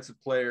best defensive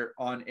player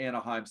on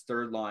Anaheim's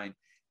third line.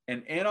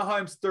 And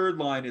Anaheim's third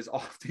line is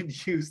often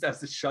used as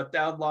the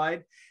shutdown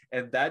line.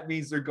 And that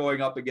means they're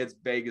going up against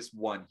Vegas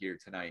 1 here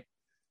tonight.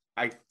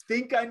 I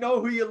think I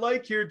know who you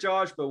like here,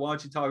 Josh, but why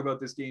don't you talk about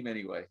this game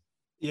anyway?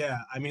 Yeah,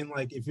 I mean,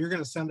 like, if you're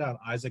going to send out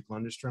Isaac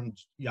Lundestrom,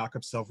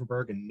 Jakob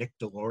Silfverberg, and Nick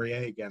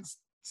Delorier against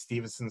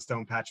Stevenson,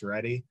 Stone,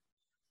 Pacioretty,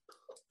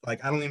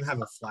 like, I don't even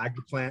have a flag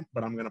to plant,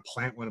 but I'm going to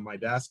plant one in my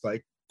desk.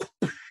 Like,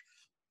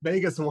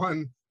 Vegas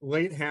 1,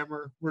 late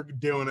hammer. We're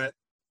doing it.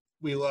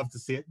 We love to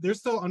see it. They're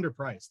still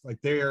underpriced. Like,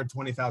 they're a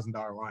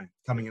 $20,000 line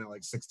coming in at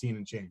like 16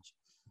 and change.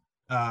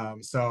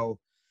 So,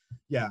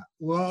 yeah,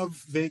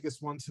 love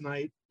Vegas 1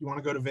 tonight. You want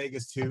to go to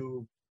Vegas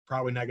 2,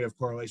 probably negative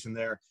correlation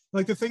there.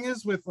 Like, the thing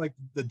is with, like,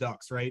 the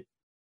Ducks, right?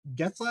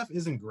 Getzlaf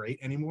isn't great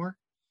anymore,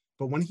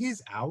 but when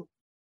he's out,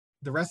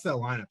 the rest of the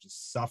lineup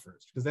just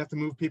suffers because they have to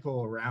move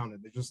people around,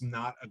 and they're just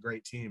not a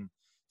great team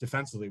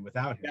defensively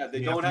without him. Yeah,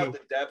 they don't have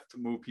the depth to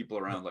move people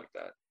around like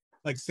that.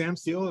 Like, Sam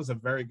Steele is a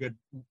very good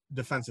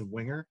defensive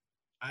winger.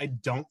 I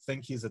don't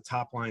think he's a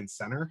top line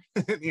center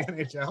in the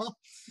NHL.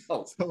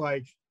 Oh. So,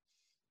 like,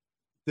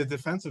 the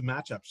defensive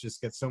matchups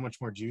just get so much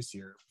more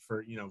juicier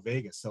for,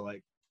 Vegas. So,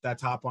 like, that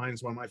top line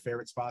is one of my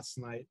favorite spots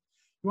tonight.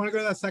 You want to go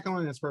to that second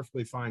line, that's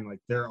perfectly fine. Like,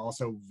 they're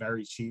also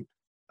very cheap.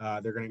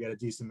 They're going to get a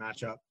decent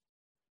matchup.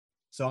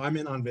 So I'm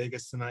in on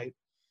Vegas tonight.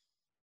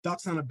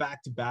 Ducks on a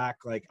back-to-back.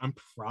 Like, I'm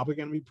probably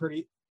going to be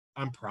pretty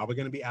I'm probably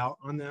going to be out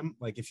on them.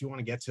 Like if you want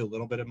to get to a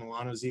little bit of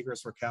Milano,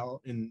 Zegras,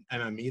 Raquel in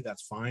MME,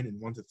 that's fine. In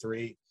 1 to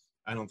 3,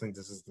 I don't think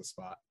this is the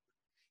spot.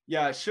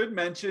 Yeah, I should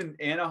mention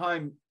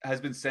Anaheim has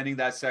been sending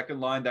that second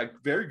line, that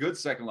very good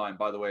second line,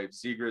 by the way,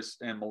 Zegras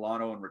and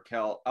Milano and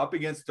Raquel, up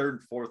against third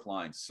and fourth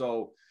lines.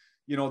 So,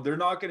 they're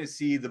not going to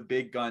see the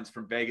big guns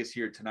from Vegas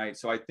here tonight.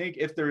 So I think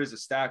if there is a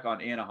stack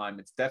on Anaheim,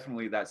 it's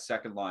definitely that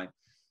second line.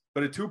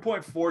 But a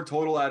 2.4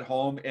 total at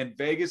home, and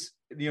Vegas,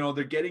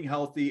 they're getting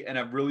healthy and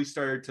have really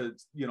started to,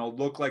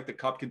 look like the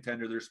cup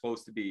contender they're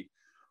supposed to be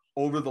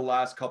over the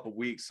last couple of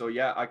weeks. So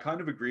yeah, I kind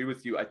of agree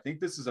with you. I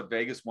think this is a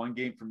Vegas 1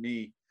 game for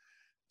me.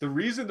 The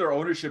reason their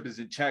ownership is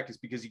in check is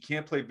because you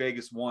can't play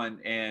Vegas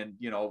 1 and,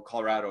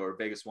 Colorado, or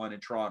Vegas 1 in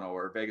Toronto,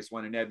 or Vegas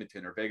 1 in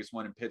Edmonton, or Vegas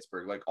 1 in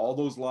Pittsburgh. Like all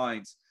those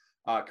lines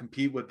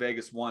compete with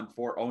Vegas 1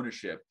 for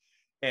ownership.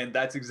 And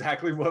that's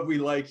exactly what we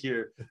like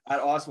here at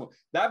Awesome.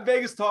 That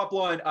Vegas top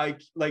line,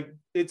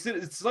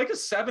 it's like a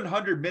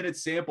 700-minute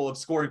sample of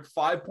scoring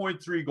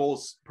 5.3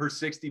 goals per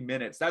 60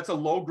 minutes. That's a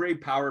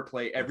low-grade power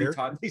play every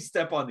time they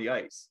step on the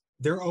ice.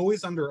 They're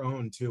always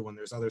under-owned, too, when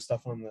there's other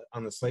stuff on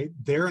the slate.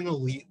 They're an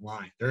elite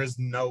line. There is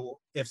no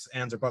ifs,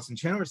 ands, or buts. And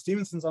Chandler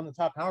Stevenson's on the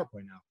top power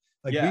play now.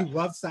 We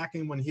loved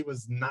sacking when he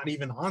was not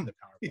even on the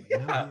power play.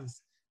 Yeah. Now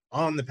he's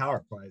on the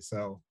power play,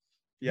 so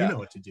you know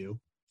what to do.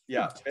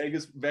 Yeah,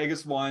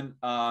 Vegas 1,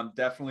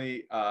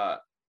 definitely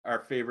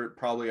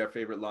probably our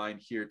favorite line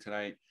here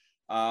tonight.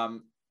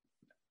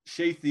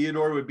 Shea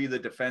Theodore would be the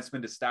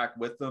defenseman to stack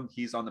with them.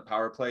 He's on the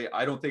power play.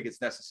 I don't think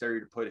it's necessary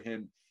to put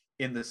him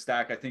in the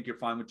stack. I think you're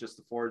fine with just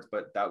the forwards,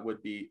 but that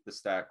would be the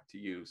stack to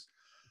use.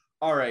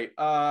 All right,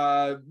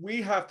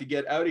 we have to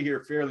get out of here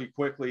fairly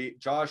quickly.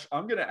 Josh,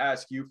 I'm going to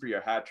ask you for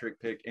your hat trick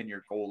pick and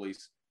your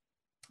goalies.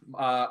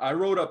 I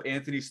wrote up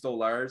Anthony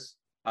Stolarz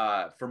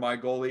for my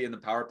goalie in the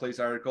power plays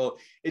article.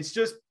 It's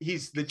just,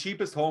 he's the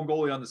cheapest home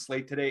goalie on the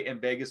slate today,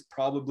 and Vegas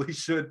probably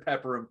should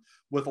pepper him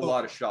with a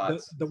lot of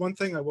shots. The one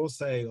thing I will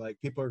say,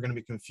 people are going to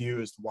be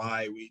confused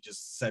why we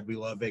just said we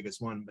love Vegas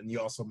 1, but you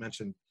also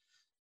mentioned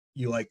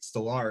you like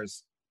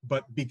Stolarz,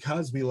 but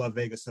because we love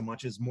Vegas so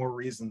much is more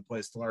reason to play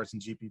Stolarz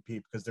and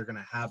GPP, because they're going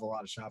to have a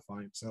lot of shot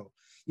volume. So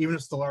even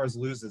if Stolarz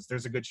loses,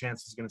 there's a good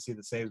chance he's going to see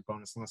the saves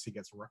bonus unless he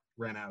gets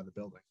ran out of the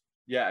building.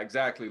 Yeah,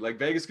 exactly. Like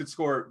Vegas could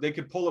score. They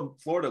could pull up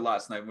Florida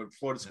last night when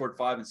Florida scored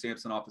 5 and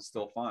Samsonov is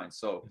still fine.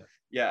 So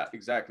yeah,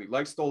 exactly.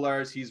 Like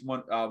Stolarz, he's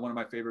one of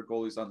my favorite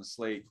goalies on the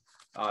slate.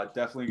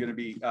 Definitely going to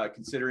be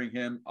considering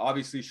him.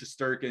 Obviously,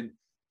 Shesterkin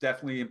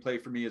definitely in play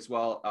for me as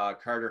well.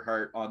 Carter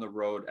Hart on the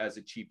road as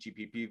a cheap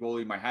GPP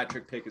goalie. My hat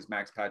trick pick is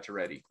Max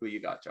Pacioretty. Who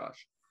you got,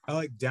 Josh? I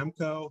like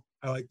Demko.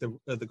 I like the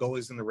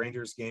goalies in the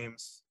Rangers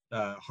games,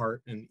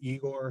 Hart and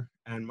Igor.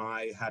 And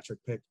my hat trick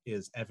pick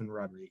is Evan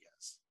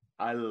Rodriguez.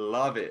 I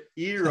love it.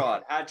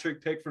 Erod, hat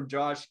trick pick from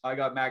Josh. I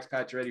got Max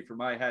Pacioretty for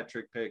my hat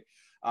trick pick.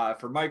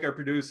 For Mike, our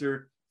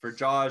producer, for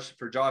Josh,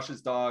 for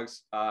Josh's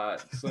dogs,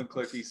 Slim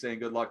Cliffy saying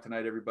good luck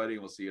tonight, everybody,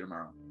 and we'll see you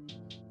tomorrow.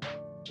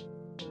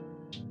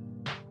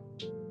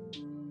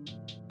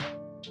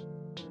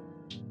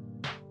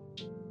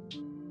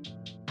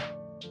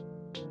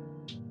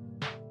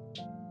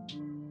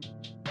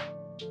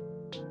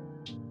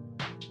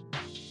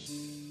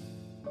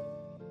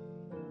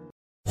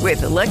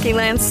 With the Lucky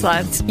Land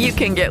Slots, you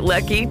can get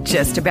lucky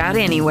just about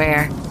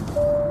anywhere.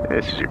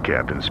 This is your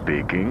captain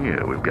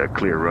speaking. We've got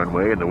clear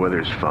runway and the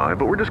weather's fine,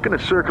 but we're just going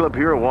to circle up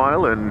here a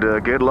while and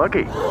get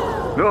lucky.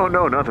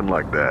 No, nothing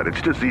like that.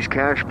 It's just these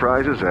cash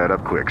prizes add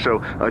up quick. So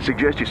I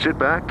suggest you sit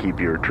back, keep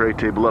your tray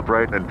table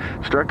upright, and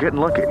start getting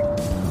lucky.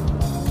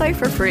 Play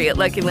for free at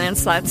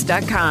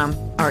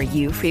LuckyLandSlots.com. Are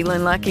you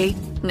feeling lucky?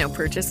 No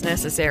purchase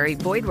necessary.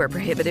 Void where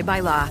prohibited by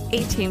law.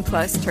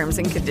 18+ terms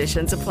and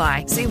conditions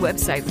apply. See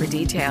website for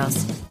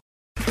details.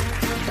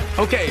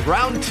 Okay,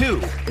 round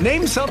 2.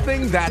 Name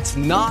something that's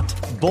not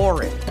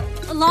boring.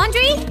 A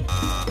laundry?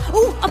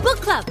 Ooh, a book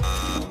club.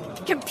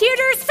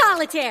 Computer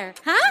solitaire,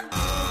 huh?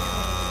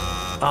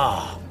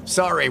 Ah,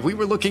 sorry, we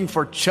were looking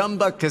for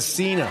Chumba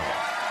Casino.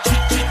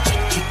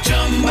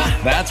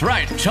 That's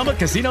right,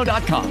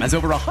 ChumbaCasino.com has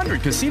over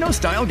 100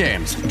 casino-style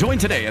games. Join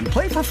today and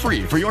play for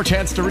free for your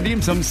chance to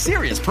redeem some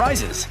serious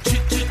prizes.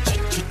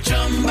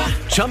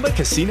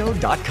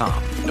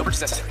 ChumbaCasino.com. No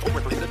purchase necessary. Void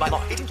where prohibited by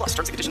law. 18+ terms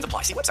and conditions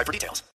apply. See website for details.